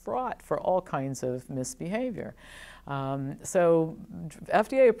just fraught for all kinds of misbehavior. So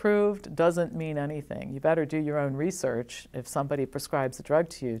FDA approved doesn't mean anything. You better do your own research if somebody prescribes a drug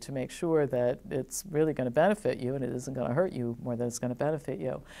to you to make sure that it's really going to benefit you and it isn't going to hurt you more than it's going to benefit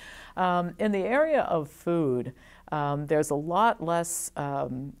you. In the area of food, there's a lot less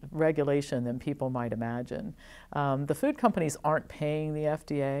regulation than people might imagine. The food companies aren't paying the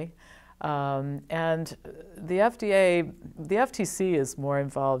FDA. And the FDA, the FTC is more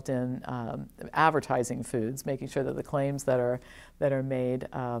involved in advertising foods, making sure that the claims that are made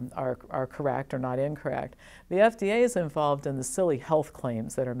are correct or not incorrect. The FDA is involved in the silly health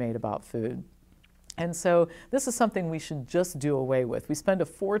claims that are made about food. And so this is something we should just do away with. We spend a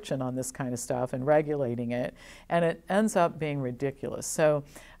fortune on this kind of stuff and regulating it, and it ends up being ridiculous. So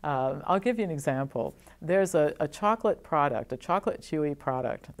I'll give you an example. There's a chocolate product, a chocolate chewy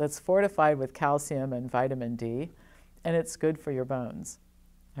product that's fortified with calcium and vitamin D, and it's good for your bones.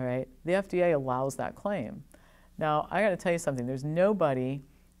 All right? The FDA allows that claim. Now, I got to tell you something. There's nobody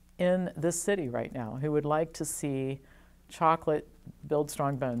in this city right now who would like to see chocolate build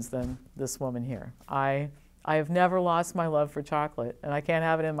strong bones than this woman here. I have never lost my love for chocolate, and I can't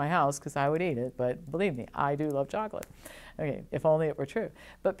have it in my house because I would eat it, but believe me, I do love chocolate. Okay, if only it were true.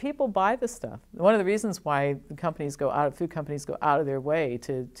 But people buy this stuff. One of the reasons why food companies go out of their way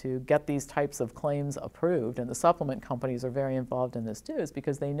to get these types of claims approved, and the supplement companies are very involved in this too, is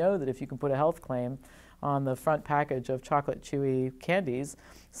because they know that if you can put a health claim on the front package of chocolate chewy candies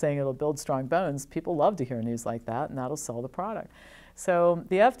saying it'll build strong bones, people love to hear news like that, and that'll sell the product. So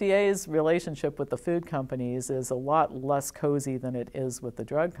the FDA's relationship with the food companies is a lot less cozy than it is with the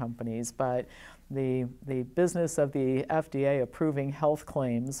drug companies, but the business of the FDA approving health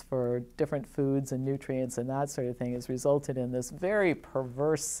claims for different foods and nutrients and that sort of thing has resulted in this very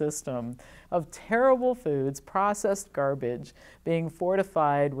perverse system of terrible foods, processed garbage, being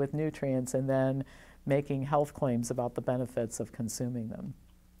fortified with nutrients and then making health claims about the benefits of consuming them.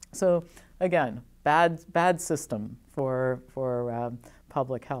 So again, bad system for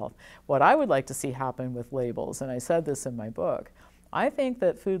public health. What I would like to see happen with labels, and I said this in my book, I think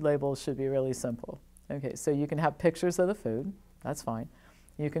that food labels should be really simple. Okay, so you can have pictures of the food, that's fine.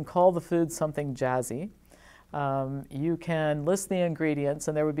 You can call the food something jazzy. You can list the ingredients,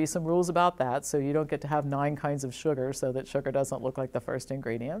 and there would be some rules about that, so you don't get to have 9 kinds of sugar so that sugar doesn't look like the first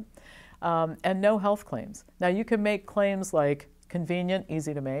ingredient. And no health claims. Now you can make claims like convenient,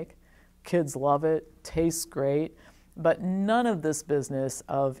 easy to make, kids love it, tastes great, but none of this business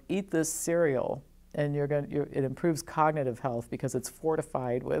of eat this cereal and it improves cognitive health because it's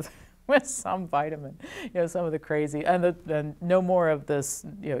fortified with some vitamin, some of the crazy, and no more of this,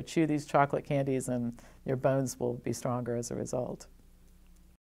 chew these chocolate candies and your bones will be stronger as a result.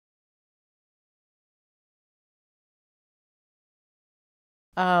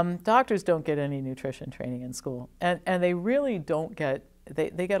 Doctors don't get any nutrition training in school, and they really don't get,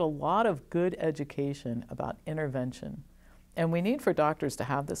 they get a lot of good education about intervention. And we need for doctors to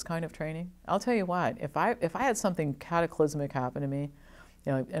have this kind of training. I'll tell you what, if I had something cataclysmic happen to me,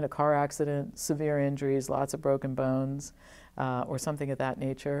 in a car accident, severe injuries, lots of broken bones, or something of that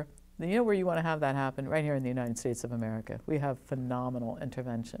nature, then you know where you want to have that happen? Right here in the United States of America. We have phenomenal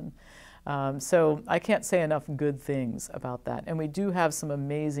intervention. So I can't say enough good things about that. And we do have some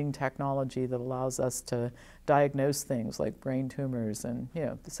amazing technology that allows us to diagnose things like brain tumors and,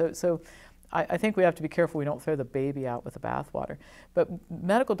 so I think we have to be careful we don't throw the baby out with the bathwater. But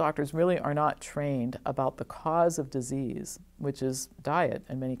medical doctors really are not trained about the cause of disease, which is diet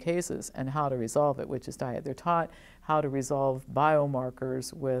in many cases, and how to resolve it, which is diet. They're taught how to resolve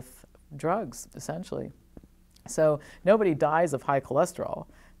biomarkers with drugs, essentially. So nobody dies of high cholesterol.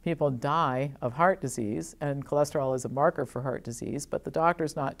 People die of heart disease, and cholesterol is a marker for heart disease, but the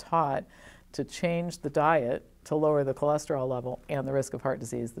doctor's not taught to change the diet to lower the cholesterol level and the risk of heart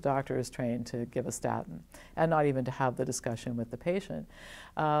disease. The doctor is trained to give a statin and not even to have the discussion with the patient.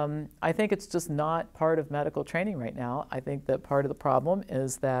 I think it's just not part of medical training right now. I think that part of the problem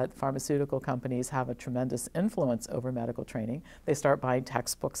is that pharmaceutical companies have a tremendous influence over medical training. They start buying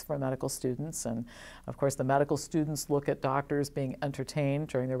textbooks for medical students, and of course the medical students look at doctors being entertained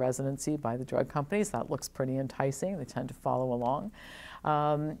during their residency by the drug companies. That looks pretty enticing. They tend to follow along.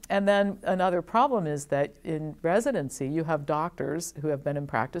 And then another problem is that in residency you have doctors who have been in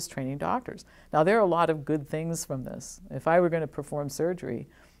practice training doctors. Now there are a lot of good things from this. If I were going to perform surgery,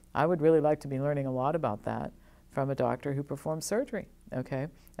 I would really like to be learning a lot about that from a doctor who performs surgery, okay,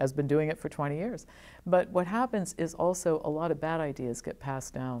 has been doing it for 20 years. But what happens is also a lot of bad ideas get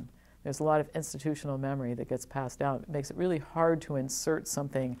passed down. There's a lot of institutional memory that gets passed down. It makes it really hard to insert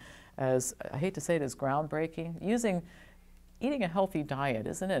something as, I hate to say it, as groundbreaking. Eating a healthy diet,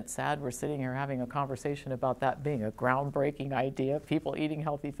 isn't it sad we're sitting here having a conversation about that being a groundbreaking idea, people eating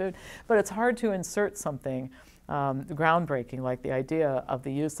healthy food? But it's hard to insert something groundbreaking like the idea of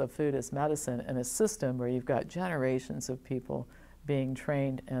the use of food as medicine in a system where you've got generations of people being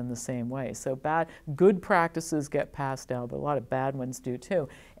trained in the same way. So good practices get passed down, but a lot of bad ones do too.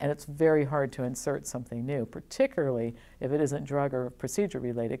 And it's very hard to insert something new, particularly if it isn't drug or procedure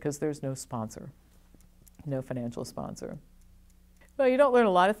related, because there's no sponsor, no financial sponsor. Well, you don't learn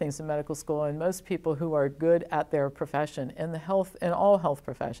a lot of things in medical school, and most people who are good at their profession in all health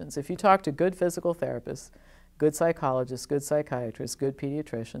professions, if you talk to good physical therapists, good psychologists, good psychiatrists, good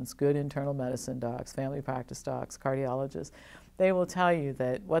pediatricians, good internal medicine docs, family practice docs, cardiologists, they will tell you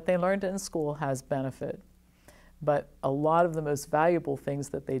that what they learned in school has benefit. But a lot of the most valuable things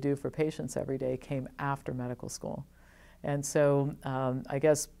that they do for patients every day came after medical school. And so I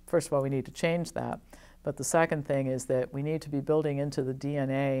guess, first of all, we need to change that. But the second thing is that we need to be building into the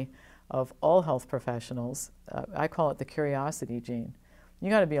DNA of all health professionals. I call it the curiosity gene. You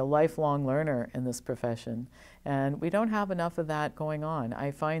got to be a lifelong learner in this profession, and we don't have enough of that going on. I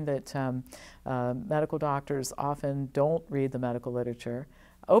find that medical doctors often don't read the medical literature,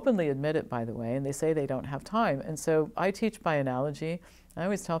 openly admit it, by the way, and they say they don't have time. And so I teach by analogy. I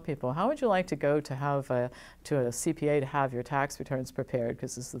always tell people, how would you like to go to a CPA to have your tax returns prepared?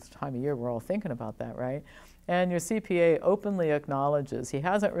 Because this is the time of year we're all thinking about that, right? And your CPA openly acknowledges he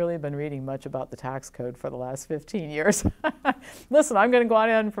hasn't really been reading much about the tax code for the last 15 years. Listen, I'm going to go on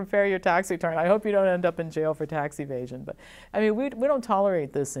ahead and prepare your tax return. I hope you don't end up in jail for tax evasion. But I mean, we don't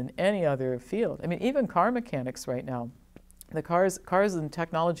tolerate this in any other field. I mean, even car mechanics right now, the cars and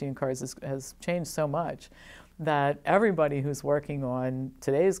technology in cars has changed so much that everybody who's working on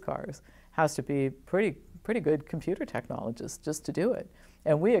today's cars has to be pretty good computer technologists just to do it.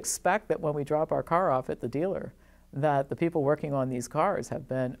 And we expect that when we drop our car off at the dealer, that the people working on these cars have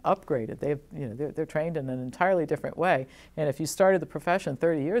been upgraded. They're trained in an entirely different way. And if you started the profession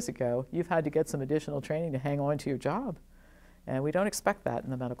 30 years ago, you've had to get some additional training to hang on to your job. And we don't expect that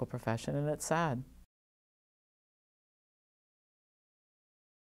in the medical profession, and it's sad.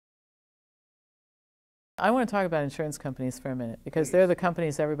 I want to talk about insurance companies for a minute, because they're the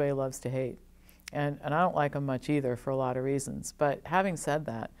companies everybody loves to hate. And I don't like them much either for a lot of reasons. But having said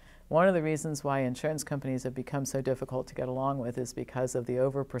that, one of the reasons why insurance companies have become so difficult to get along with is because of the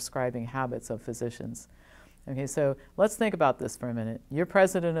overprescribing habits of physicians. Okay, so let's think about this for a minute. You're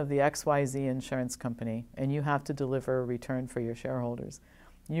president of the XYZ insurance company, and you have to deliver a return for your shareholders.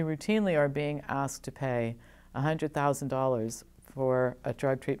 You routinely are being asked to pay $100,000 for a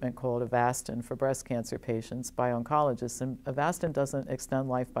drug treatment called Avastin for breast cancer patients by oncologists, and Avastin doesn't extend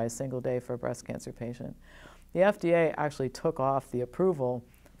life by a single day for a breast cancer patient. The FDA actually took off the approval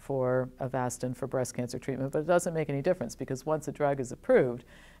for Avastin for breast cancer treatment, but it doesn't make any difference, because once a drug is approved,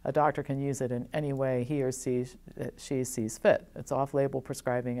 a doctor can use it in any way he or she sees fit. It's off-label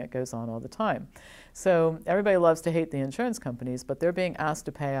prescribing. It goes on all the time. So everybody loves to hate the insurance companies, but they're being asked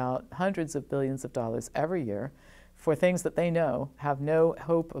to pay out hundreds of billions of dollars every year for things that they know have no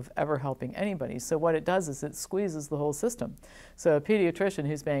hope of ever helping anybody. So what it does is it squeezes the whole system. So a pediatrician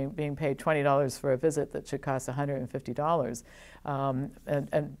who's being paid $20 for a visit that should cost $150,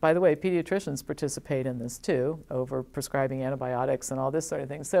 and by the way, pediatricians participate in this too, over prescribing antibiotics and all this sort of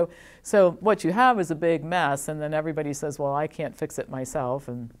thing. So what you have is a big mess, and then everybody says, well, I can't fix it myself,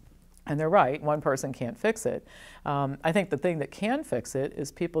 and they're right, one person can't fix it. I think the thing that can fix it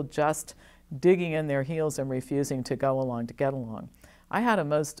is people just digging in their heels and refusing to go along to get along. I had a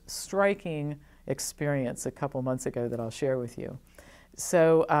most striking experience a couple months ago that I'll share with you.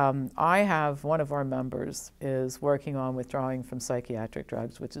 So I have one of our members is working on withdrawing from psychiatric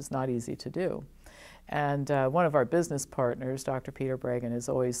drugs, which is not easy to do. And one of our business partners, Dr. Peter Bregan, has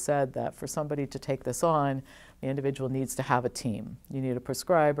always said that for somebody to take this on, the individual needs to have a team. You need a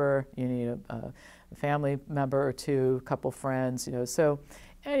prescriber, you need a family member or two, a couple friends, you know. So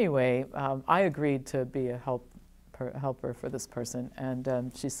anyway, I agreed to be a helper for this person,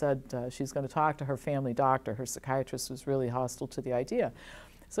 and she said she's going to talk to her family doctor. Her psychiatrist was really hostile to the idea.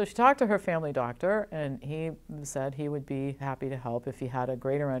 So she talked to her family doctor, and he said he would be happy to help if he had a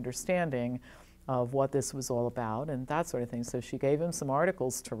greater understanding of what this was all about and that sort of thing. So she gave him some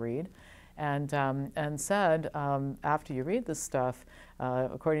articles to read, and said, after you read this stuff,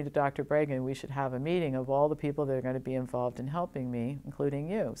 according to Dr. Bregan, we should have a meeting of all the people that are going to be involved in helping me, including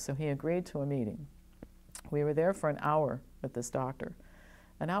you. So he agreed to a meeting. We were there for an hour with this doctor,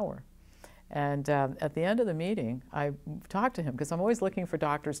 an hour. And at the end of the meeting, I talked to him, because I'm always looking for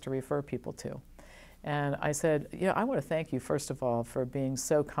doctors to refer people to. And I said, you know, I want to thank you, first of all, for being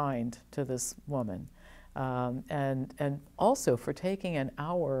so kind to this woman, and also for taking an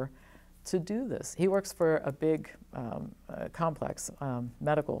hour to do this. He works for a big complex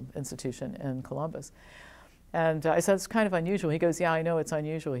medical institution in Columbus. And I said, it's kind of unusual. He goes, yeah, I know it's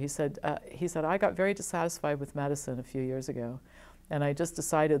unusual. He said, I got very dissatisfied with medicine a few years ago. And I just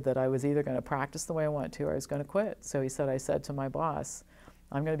decided that I was either going to practice the way I want to or I was going to quit. So he said, I said to my boss,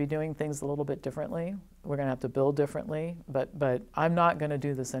 I'm going to be doing things a little bit differently. We're going to have to build differently, but I'm not going to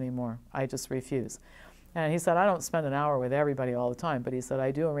do this anymore. I just refuse. And he said, I don't spend an hour with everybody all the time, but he said,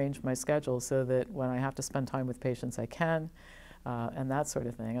 I do arrange my schedule so that when I have to spend time with patients, I can, and that sort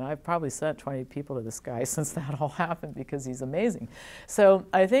of thing. And I've probably sent 20 people to this guy since that all happened, because he's amazing. So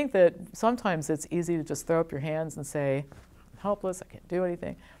I think that sometimes it's easy to just throw up your hands and say, helpless, I can't do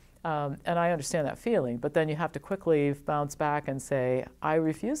anything. And I understand that feeling, but then you have to quickly bounce back and say, I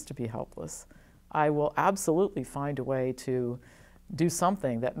refuse to be helpless. I will absolutely find a way to do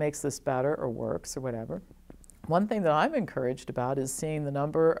something that makes this better or works or whatever. One thing that I'm encouraged about is seeing the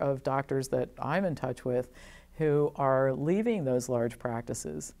number of doctors that I'm in touch with who are leaving those large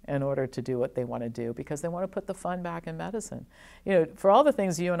practices in order to do what they want to do, because they want to put the fun back in medicine. You know, for all the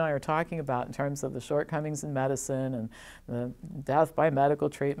things you and I are talking about in terms of the shortcomings in medicine and the death by medical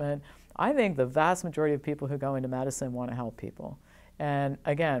treatment, I think the vast majority of people who go into medicine want to help people. And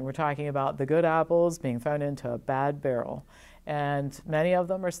again, we're talking about the good apples being thrown into a bad barrel. And many of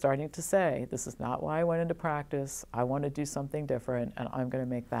them are starting to say, this is not why I went into practice. I want to do something different, and I'm going to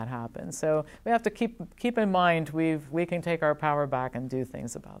make that happen. So we have to keep in mind we can take our power back and do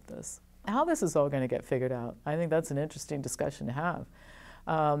things about this. How this is all going to get figured out, I think that's an interesting discussion to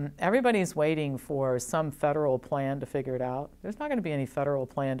have. Everybody's waiting for some federal plan to figure it out. There's not going to be any federal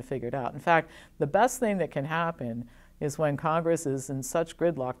plan to figure it out. In fact, the best thing that can happen is when Congress is in such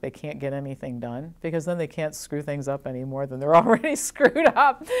gridlock they can't get anything done, because then they can't screw things up any more than they're already screwed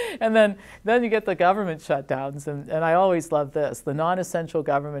up. And then you get the government shutdowns, and I always love this. The non-essential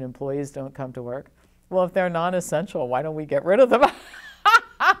government employees don't come to work. Well, if they're non-essential, why don't we get rid of them?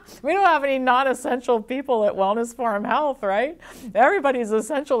 We don't have any non-essential people at Wellness Farm Health, right? Everybody's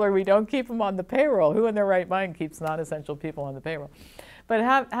essential, or we don't keep them on the payroll. Who in their right mind keeps non-essential people on the payroll? But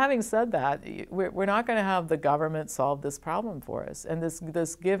having said that, we're not going to have the government solve this problem for us. And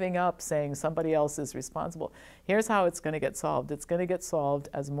this giving up, saying somebody else is responsible, here's how it's going to get solved. It's going to get solved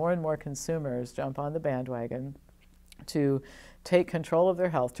as more and more consumers jump on the bandwagon to take control of their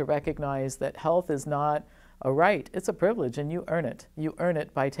health, to recognize that health is not a right, it's a privilege, and you earn it. You earn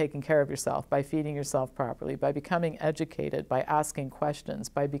it by taking care of yourself, by feeding yourself properly, by becoming educated, by asking questions,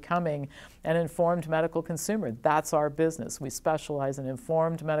 by becoming an informed medical consumer. That's our business. We specialize in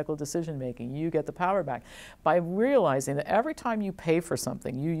informed medical decision making. You get the power back by realizing that every time you pay for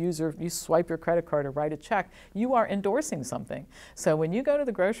something, you swipe your credit card or write a check, you are endorsing something. So when you go to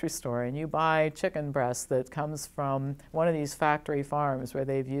the grocery store and you buy chicken breast that comes from one of these factory farms where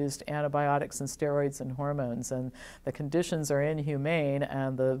they've used antibiotics and steroids and hormones, and the conditions are inhumane,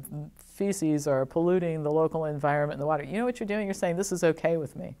 and the feces are polluting the local environment and the water, you know what you're doing? You're saying, this is okay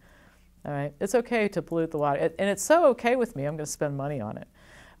with me. All right? It's okay to pollute the water. And it's so okay with me, I'm going to spend money on it.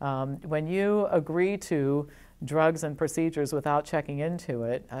 When you agree to drugs and procedures without checking into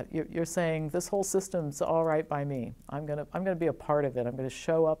it, you're saying, this whole system's all right by me. I'm going to be a part of it. I'm going to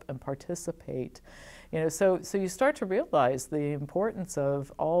show up and participate. You know, so you start to realize the importance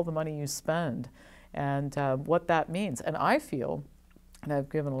of all the money you spend and what that means. And I feel, and I've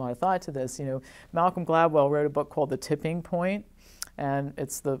given a lot of thought to this, you know, Malcolm Gladwell wrote a book called The Tipping Point, and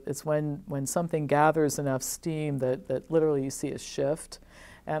it's when something gathers enough steam that literally you see a shift.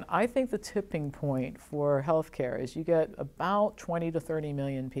 And I think the tipping point for healthcare is you get about 20 to 30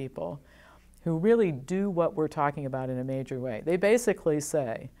 million people who really do what we're talking about in a major way. They basically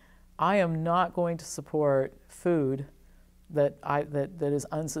say, I am not going to support food that is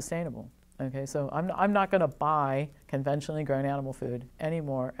unsustainable. Okay, so I'm not going to buy conventionally grown animal food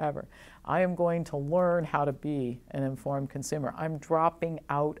anymore, ever. I am going to learn how to be an informed consumer. I'm dropping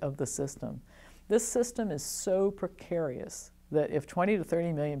out of the system. This system is so precarious that if 20 to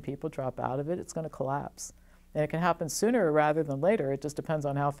 30 million people drop out of it, it's going to collapse. And it can happen sooner rather than later. It just depends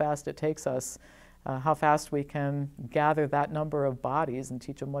on how fast it takes us, how fast we can gather that number of bodies and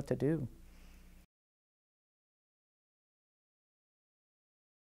teach them what to do.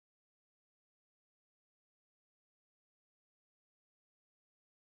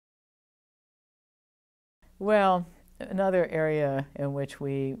 Well, another area in which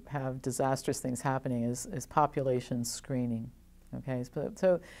we have disastrous things happening is population screening. Okay,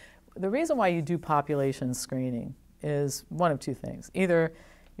 so the reason why you do population screening is one of two things. Either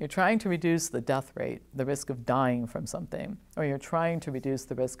you're trying to reduce the death rate, the risk of dying from something, or you're trying to reduce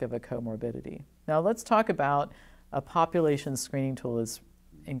the risk of a comorbidity. Now let's talk about a population screening tool that's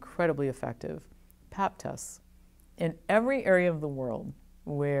incredibly effective, Pap tests. In every area of the world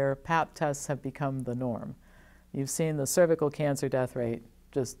where Pap tests have become the norm, you've seen the cervical cancer death rate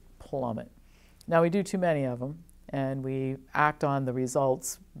just plummet. Now we do too many of them, and we act on the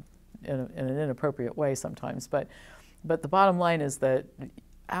results in an inappropriate way sometimes. But the bottom line is that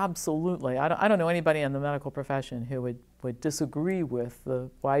absolutely, I don't know anybody in the medical profession who would disagree with the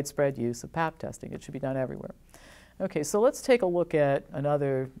widespread use of Pap testing. It should be done everywhere. Okay, so let's take a look at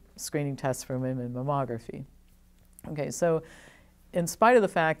another screening test for women, mammography. Okay, so in spite of the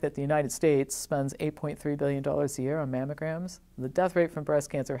fact that the United States spends $8.3 billion a year on mammograms, the death rate from breast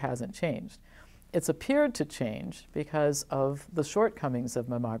cancer hasn't changed. It's appeared to change because of the shortcomings of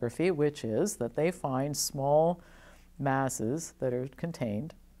mammography, which is that they find small masses that are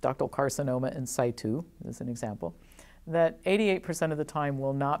contained, ductal carcinoma in situ is an example, that 88% of the time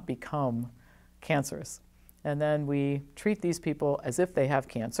will not become cancerous. And then we treat these people as if they have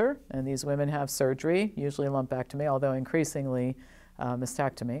cancer, and these women have surgery, usually lumpectomy, although increasingly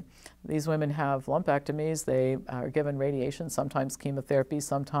mastectomy. These women have lumpectomies. They are given radiation, sometimes chemotherapy,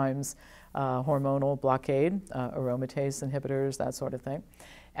 sometimes hormonal blockade, aromatase inhibitors, that sort of thing.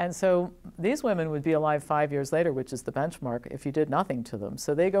 And so these women would be alive 5 years later, which is the benchmark, if you did nothing to them.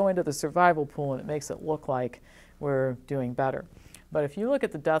 So they go into the survival pool, and it makes it look like we're doing better. But if you look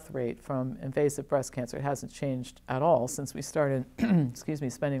at the death rate from invasive breast cancer, it hasn't changed at all since we started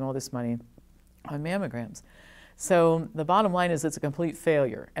spending all this money on mammograms. So the bottom line is it's a complete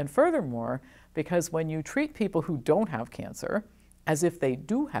failure. And furthermore, because when you treat people who don't have cancer as if they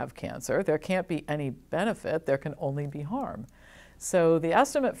do have cancer, there can't be any benefit, there can only be harm. So the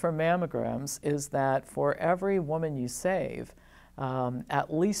estimate for mammograms is that for every woman you save,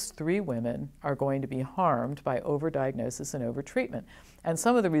 at least 3 women are going to be harmed by overdiagnosis and overtreatment. And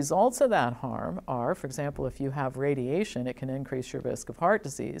some of the results of that harm are, for example, if you have radiation, it can increase your risk of heart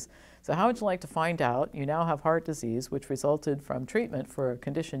disease. So how would you like to find out you now have heart disease which resulted from treatment for a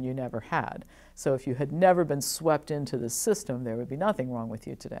condition you never had? So if you had never been swept into the system, there would be nothing wrong with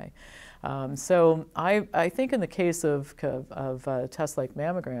you today. So I think in the case of tests like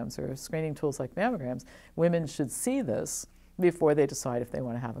mammograms or screening tools like mammograms, women should see this before they decide if they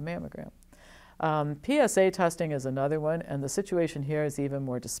want to have a mammogram. PSA testing is another one, and the situation here is even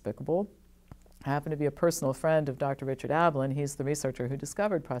more despicable. I happen to be a personal friend of Dr. Richard Ablin. He's the researcher who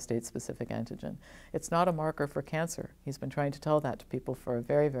discovered prostate-specific antigen. It's not a marker for cancer. He's been trying to tell that to people for a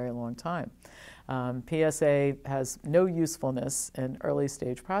very, very long time. PSA has no usefulness in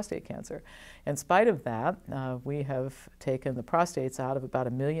early-stage prostate cancer. In spite of that, we have taken the prostates out of about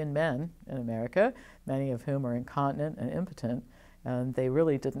 1 million men in America, many of whom are incontinent and impotent, and they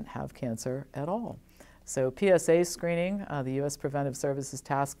really didn't have cancer at all. So PSA screening, the U.S. Preventive Services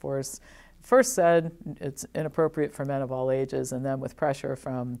Task Force first said it's inappropriate for men of all ages, and then with pressure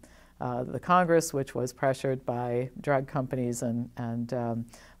from the Congress, which was pressured by drug companies and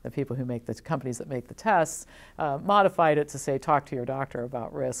the people who make the companies that make the tests, modified it to say talk to your doctor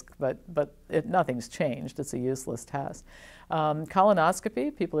about risk, but nothing's changed. It's a useless test.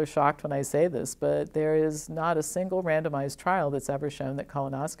 Colonoscopy, people are shocked when I say this, but there is not a single randomized trial that's ever shown that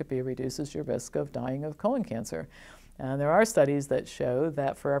colonoscopy reduces your risk of dying of colon cancer. And there are studies that show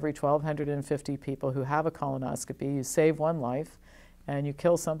that for every 1,250 people who have a colonoscopy, you save 1 life and you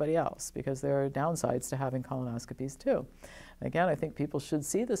kill somebody else, because there are downsides to having colonoscopies too. Again, I think people should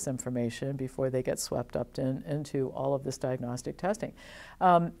see this information before they get swept up into all of this diagnostic testing.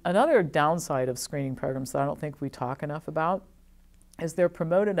 Another downside of screening programs that I don't think we talk enough about is they're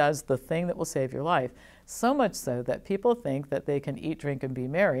promoted as the thing that will save your life, so much so that people think that they can eat, drink, and be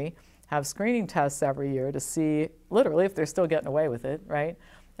merry, have screening tests every year to see literally if they're still getting away with it, right?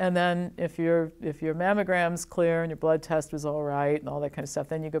 And then if your mammogram's clear and your blood test was all right and all that kind of stuff,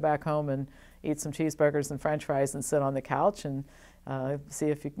 then you go back home and eat some cheeseburgers and French fries and sit on the couch and see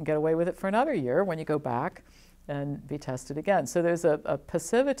if you can get away with it for another year when you go back and be tested again. So there's a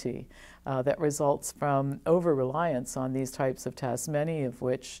passivity that results from over-reliance on these types of tests, many of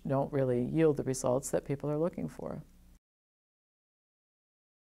which don't really yield the results that people are looking for.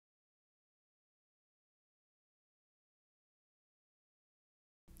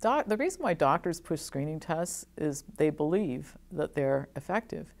 The reason why doctors push screening tests is they believe that they're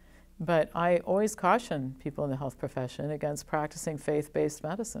effective. But I always caution people in the health profession against practicing faith-based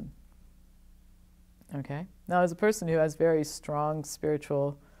medicine. Okay? Now, as a person who has very strong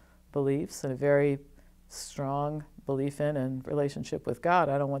spiritual beliefs and a very strong belief in and relationship with God,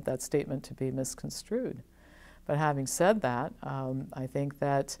 I don't want that statement to be misconstrued. But having said that, I think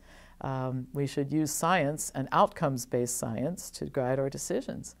that we should use science and outcomes-based science to guide our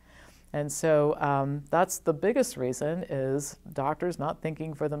decisions. And so that's the biggest reason, is doctors not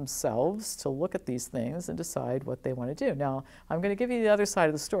thinking for themselves to look at these things and decide what they want to do. Now, I'm going to give you the other side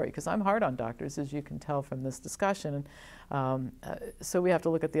of the story, because I'm hard on doctors, as you can tell from this discussion. So we have to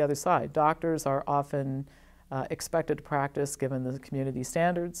look at the other side. Doctors are often expected to practice given the community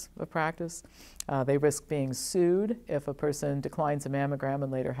standards of practice. They risk being sued if a person declines a mammogram and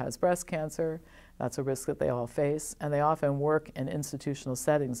later has breast cancer. That's a risk that they all face. And they often work in institutional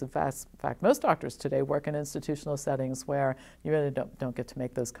settings. In fact, most doctors today work in institutional settings where you really don't get to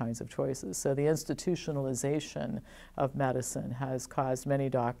make those kinds of choices. So the institutionalization of medicine has caused many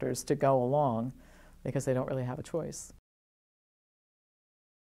doctors to go along because they don't really have a choice.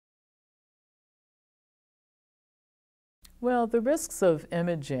 Well, the risks of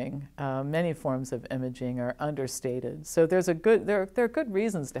imaging, many forms of imaging, are understated. So there are good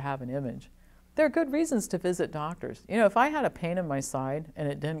reasons to have an image. There are good reasons to visit doctors. You know, if I had a pain in my side and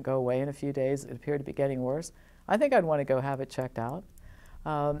it didn't go away in a few days, it appeared to be getting worse, I think I'd want to go have it checked out.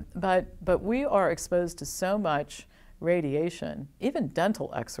 But we are exposed to so much radiation, even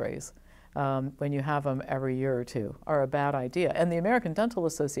dental x-rays, when you have them every year or two, are a bad idea. And the American Dental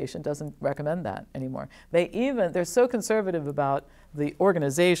Association doesn't recommend that anymore. They're so conservative about, the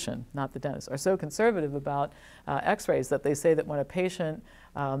organization, not the dentist, are so conservative about x-rays that they say that when a patient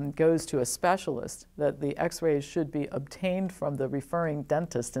goes to a specialist, that the x-rays should be obtained from the referring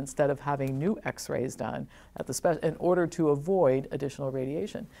dentist instead of having new x-rays done at the in order to avoid additional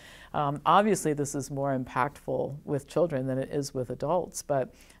radiation. Obviously, this is more impactful with children than it is with adults,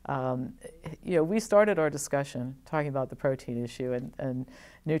 but you know, we started our discussion talking about the protein issue and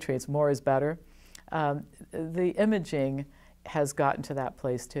nutrients. More is better. The imaging has gotten to that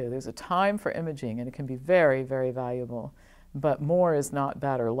place too. There's a time for imaging, and it can be very, very valuable. But more is not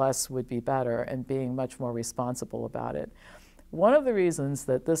better. Less would be better, and being much more responsible about it. One of the reasons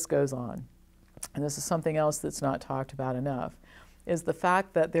that this goes on, and this is something else that's not talked about enough, is the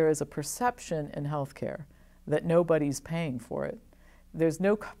fact that there is a perception in healthcare that nobody's paying for it. There's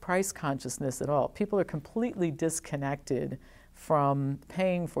no price consciousness at all. People are completely disconnected from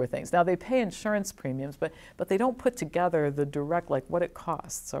paying for things. Now, they pay insurance premiums, but they don't put together the direct, like, what it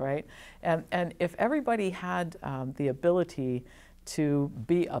costs, all right? And if everybody had the ability to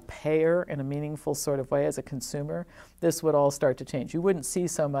be a payer in a meaningful sort of way as a consumer, this would all start to change. You wouldn't see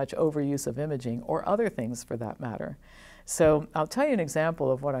so much overuse of imaging, or other things for that matter. So I'll tell you an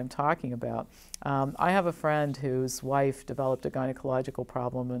example of what I'm talking about. I have a friend whose wife developed a gynecological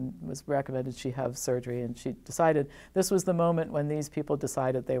problem and was recommended she have surgery, and she decided this was the moment when these people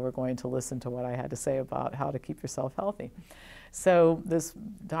decided they were going to listen to what I had to say about how to keep yourself healthy. So this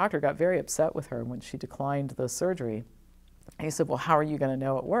doctor got very upset with her when she declined the surgery. And he said, well, how are you going to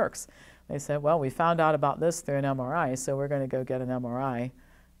know it works? They said, well, we found out about this through an MRI, so we're going to go get an MRI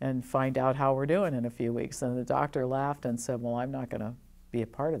and find out how we're doing in a few weeks. And the doctor laughed and said, well, I'm not going to be a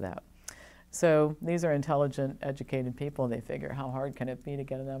part of that. So these are intelligent, educated people, and they figure, how hard can it be to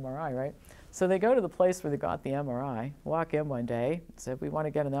get an MRI, right? So they go to the place where they got the MRI, walk in one day, and said, we want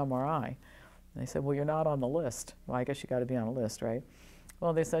to get an MRI. And they said, well, you're not on the list. Well, I guess you got to be on a list, right?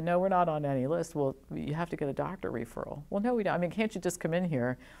 Well, they said, no, we're not on any list. Well, you have to get a doctor referral. Well, no, we don't. I mean, can't you just come in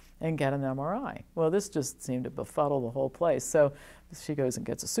here and get an MRI? Well, this just seemed to befuddle the whole place. So she goes and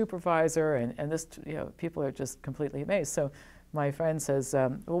gets a supervisor, and this, you know, people are just completely amazed. So my friend says,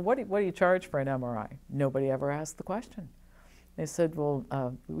 well, what do you charge for an MRI? Nobody ever asked the question. They said,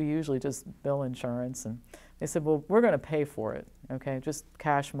 well, we usually just bill insurance. And they said, well, we're going to pay for it, okay, just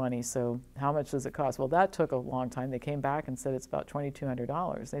cash money. So how much does it cost? Well, that took a long time. They came back and said it's about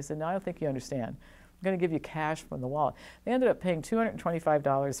 $2,200. They said, no, I don't think you understand. I'm going to give you cash from the wallet. They ended up paying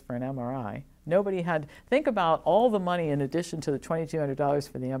 $225 for an MRI. Nobody had, think about all the money in addition to the $2,200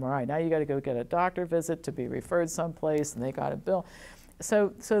 for the MRI. Now you got to go get a doctor visit to be referred someplace, and they got a bill.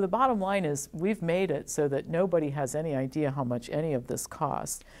 So the bottom line is we've made it so that nobody has any idea how much any of this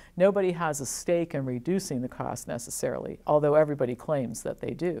costs. Nobody has a stake in reducing the cost necessarily, although everybody claims that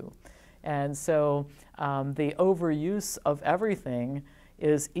they do. And so the overuse of everything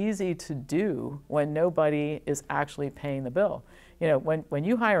is easy to do when nobody is actually paying the bill. You know, when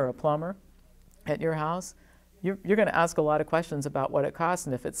you hire a plumber at your house, you're going to ask a lot of questions about what it costs,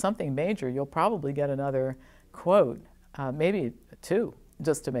 and if it's something major, you'll probably get another quote, maybe two,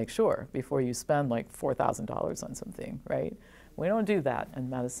 just to make sure before you spend like $4,000 on something, right? We don't do that in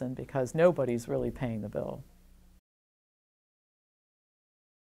medicine because nobody's really paying the bill.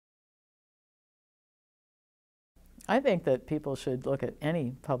 I think that people should look at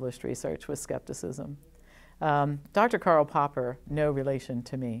any published research with skepticism. Dr. Karl Popper, no relation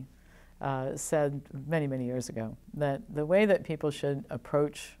to me, said many, many years ago that the way that people should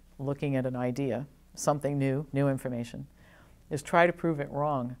approach looking at an idea, something new, new information, is try to prove it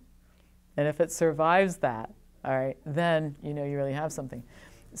wrong. And if it survives that, all right, then you know you really have something.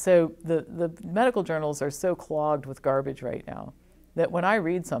 So the medical journals are so clogged with garbage right now that when I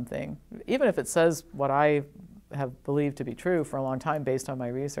read something, even if it says what I have believed to be true for a long time based on my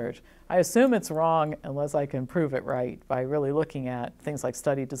research, I assume it's wrong unless I can prove it right by really looking at things like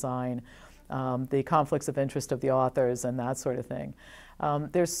study design, the conflicts of interest of the authors, and that sort of thing.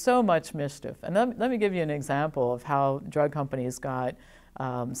 There's so much mischief. And let me give you an example of how drug companies got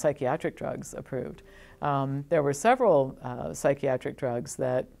psychiatric drugs approved. There were several psychiatric drugs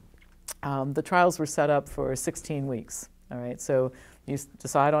that the trials were set up for 16 weeks. All right, so you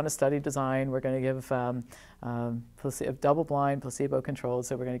decide on a study design. We're going to give double-blind, placebo-controlled.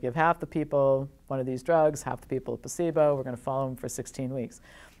 So we're going to give half the people one of these drugs, half the people a placebo. We're going to follow them for 16 weeks.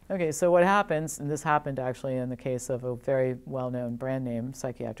 Okay, so what happens, and this happened actually in the case of a very well-known brand name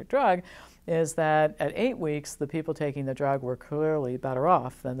psychiatric drug, is that at 8 weeks, the people taking the drug were clearly better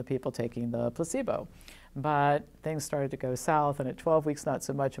off than the people taking the placebo. But things started to go south, and at 12 weeks, not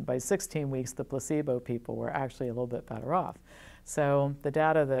so much, and by 16 weeks, the placebo people were actually a little bit better off. So the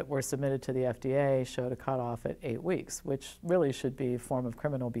data that were submitted to the FDA showed a cutoff at 8 weeks, which really should be a form of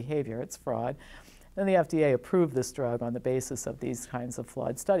criminal behavior. It's fraud. And the FDA approved this drug on the basis of these kinds of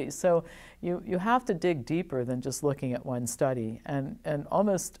flawed studies. So you have to dig deeper than just looking at one study and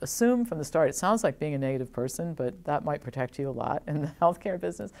almost assume from the start, it sounds like being a negative person, but that might protect you a lot in the healthcare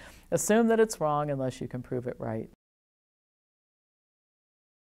business. Assume that it's wrong unless you can prove it right.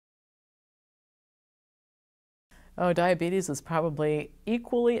 Oh, diabetes is probably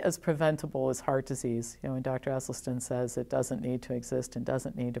equally as preventable as heart disease. You know, when Dr. Esselstyn says it doesn't need to exist and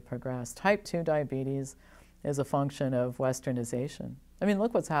doesn't need to progress. Type 2 diabetes is a function of westernization. I mean,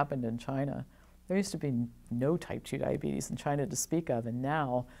 look what's happened in China. There used to be no type 2 diabetes in China to speak of, and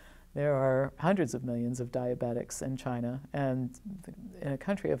now there are hundreds of millions of diabetics in China. And in a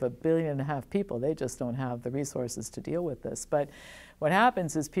country of 1.5 billion people, they just don't have the resources to deal with this. But what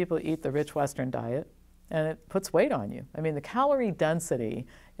happens is people eat the rich Western diet, and it puts weight on you. I mean, the calorie density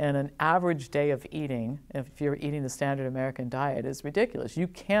in an average day of eating, if you're eating the standard American diet, is ridiculous. You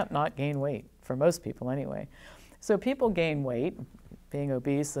can't not gain weight, for most people anyway. So people gain weight. Being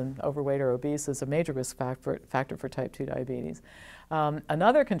obese and overweight or obese is a major risk factor for type 2 diabetes.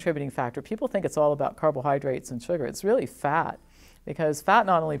 Another contributing factor, people think it's all about carbohydrates and sugar. It's really fat, because fat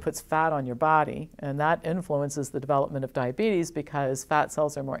not only puts fat on your body, and that influences the development of diabetes because fat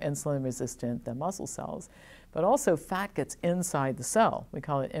cells are more insulin resistant than muscle cells, but also fat gets inside the cell. We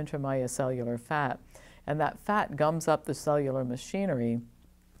call it intramyocellular fat. And that fat gums up the cellular machinery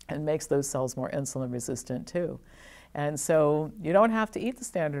and makes those cells more insulin resistant too. And so you don't have to eat the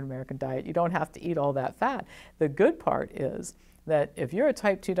standard American diet. You don't have to eat all that fat. The good part is that if you're a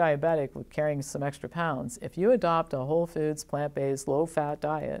type 2 diabetic with carrying some extra pounds, if you adopt a whole foods, plant-based, low-fat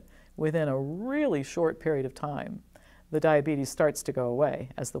diet, within a really short period of time, the diabetes starts to go away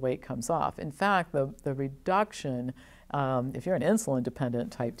as the weight comes off. In fact, the reduction, if you're an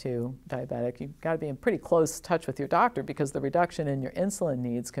insulin-dependent type 2 diabetic, you've got to be in pretty close touch with your doctor because the reduction in your insulin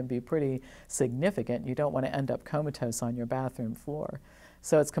needs can be pretty significant. You don't want to end up comatose on your bathroom floor.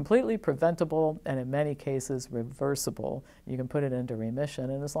 So it's completely preventable and in many cases reversible. You can put it into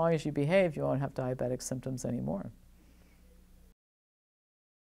remission, and as long as you behave, you won't have diabetic symptoms anymore.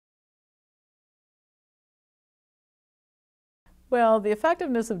 Well, the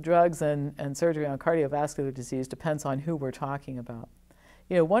effectiveness of drugs and surgery on cardiovascular disease depends on who we're talking about.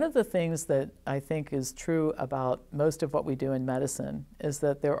 You know, one of the things that I think is true about most of what we do in medicine is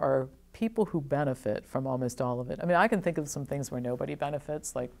that there are people who benefit from almost all of it. I mean, I can think of some things where nobody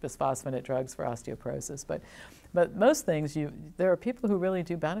benefits, like bisphosphonate drugs for osteoporosis, but most things, there are people who really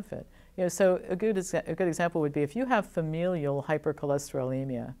do benefit. You know, so a good example would be if you have familial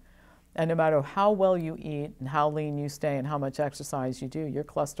hypercholesterolemia, and no matter how well you eat and how lean you stay and how much exercise you do, your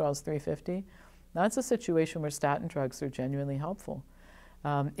cholesterol is 350, that's a situation where statin drugs are genuinely helpful.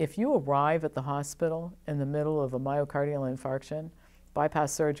 If you arrive at the hospital in the middle of a myocardial infarction,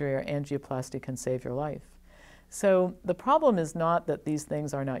 bypass surgery or angioplasty can save your life. So the problem is not that these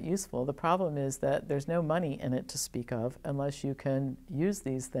things are not useful. The problem is that there's no money in it to speak of unless you can use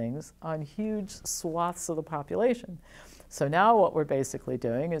these things on huge swaths of the population. So now what we're basically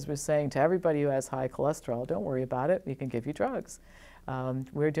doing is we're saying to everybody who has high cholesterol, don't worry about it, we can give you drugs.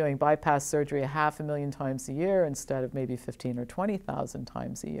 We're doing bypass surgery 500,000 times a year instead of maybe 15 or 20,000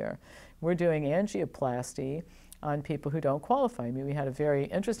 times a year. We're doing angioplasty on people who don't qualify. I mean, we had a very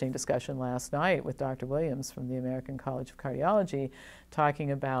interesting discussion last night with Dr. Williams from the American College of Cardiology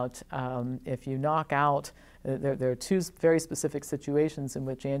talking about if you knock out, there are two very specific situations in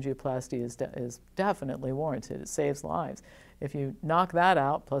which angioplasty is definitely warranted. It saves lives. If you knock that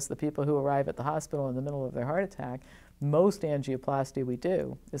out, plus the people who arrive at the hospital in the middle of their heart attack, most angioplasty we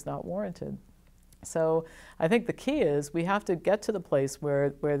do is not warranted. So I think the key is we have to get to the place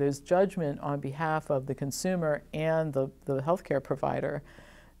where there's judgment on behalf of the consumer and the healthcare provider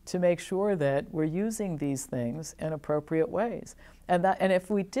to make sure that we're using these things in appropriate ways. And if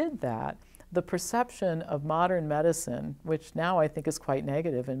we did that, the perception of modern medicine, which now I think is quite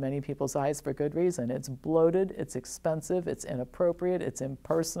negative in many people's eyes for good reason. It's bloated, it's expensive, it's inappropriate, it's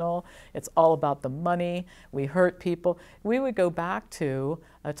impersonal, it's all about the money, we hurt people. We would go back to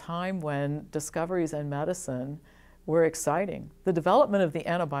a time when discoveries in medicine were exciting. The development of the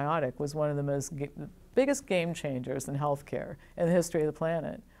antibiotic was one of the biggest game changers in healthcare in the history of the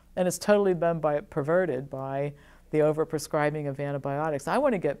planet. And it's totally been perverted by the overprescribing of antibiotics. I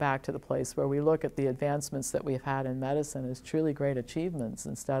want to get back to the place where we look at the advancements that we've had in medicine as truly great achievements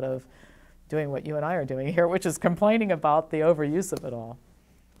instead of doing what you and I are doing here, which is complaining about the overuse of it all.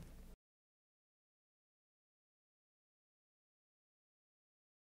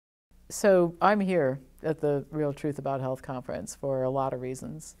 So I'm here at the Real Truth About Health conference for a lot of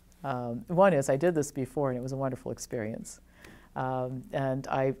reasons. One is I did this before and it was a wonderful experience. And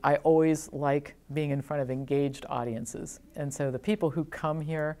I always like being in front of engaged audiences. And so the people who come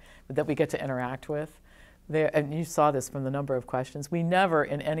here that we get to interact with, and you saw this from the number of questions, we never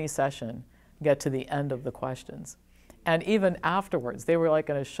in any session get to the end of the questions. And even afterwards, they were like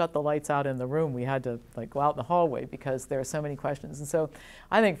going to shut the lights out in the room. We had to like go out in the hallway because there are so many questions. And so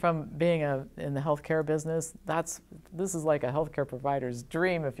I think from being in the healthcare business, this is like a healthcare provider's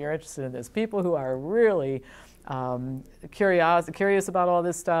dream if you're interested in this. People who are really curious about all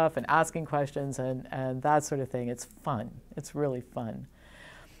this stuff and asking questions and that sort of thing. It's fun. It's really fun.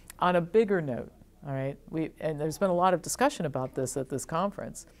 On a bigger note, all right, and there's been a lot of discussion about this at this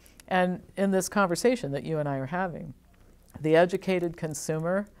conference. And in this conversation that you and I are having, the educated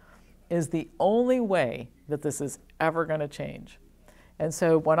consumer is the only way that this is ever going to change. And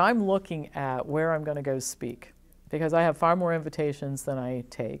so when I'm looking at where I'm going to go speak, because I have far more invitations than I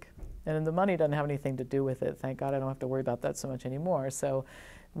take, and the money doesn't have anything to do with it. Thank God I don't have to worry about that so much anymore. So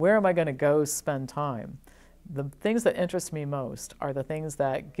where am I going to go spend time? The things that interest me most are the things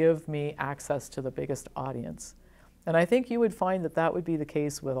that give me access to the biggest audience. And I think you would find that that would be the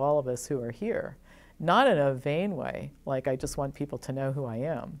case with all of us who are here. Not in a vain way, like I just want people to know who I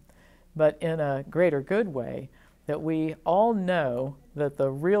am, but in a greater good way, that we all know that the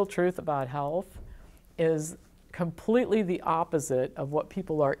real truth about health is completely the opposite of what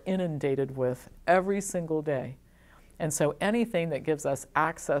people are inundated with every single day. And so anything that gives us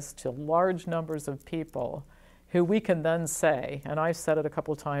access to large numbers of people who we can then say, and I've said it a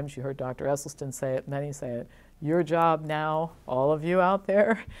couple of times, you heard Dr. Esselstyn say it, many say it, your job now, all of you out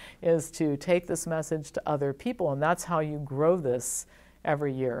there, is to take this message to other people, and that's how you grow this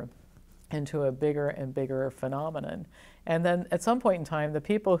every year into a bigger and bigger phenomenon. And then at some point in time, the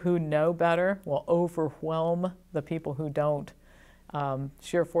people who know better will overwhelm the people who don't,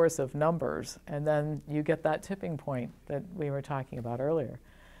 sheer force of numbers, and then you get that tipping point that we were talking about earlier.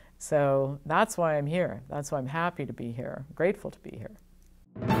 So that's why I'm here. That's why I'm happy to be here, grateful to be here.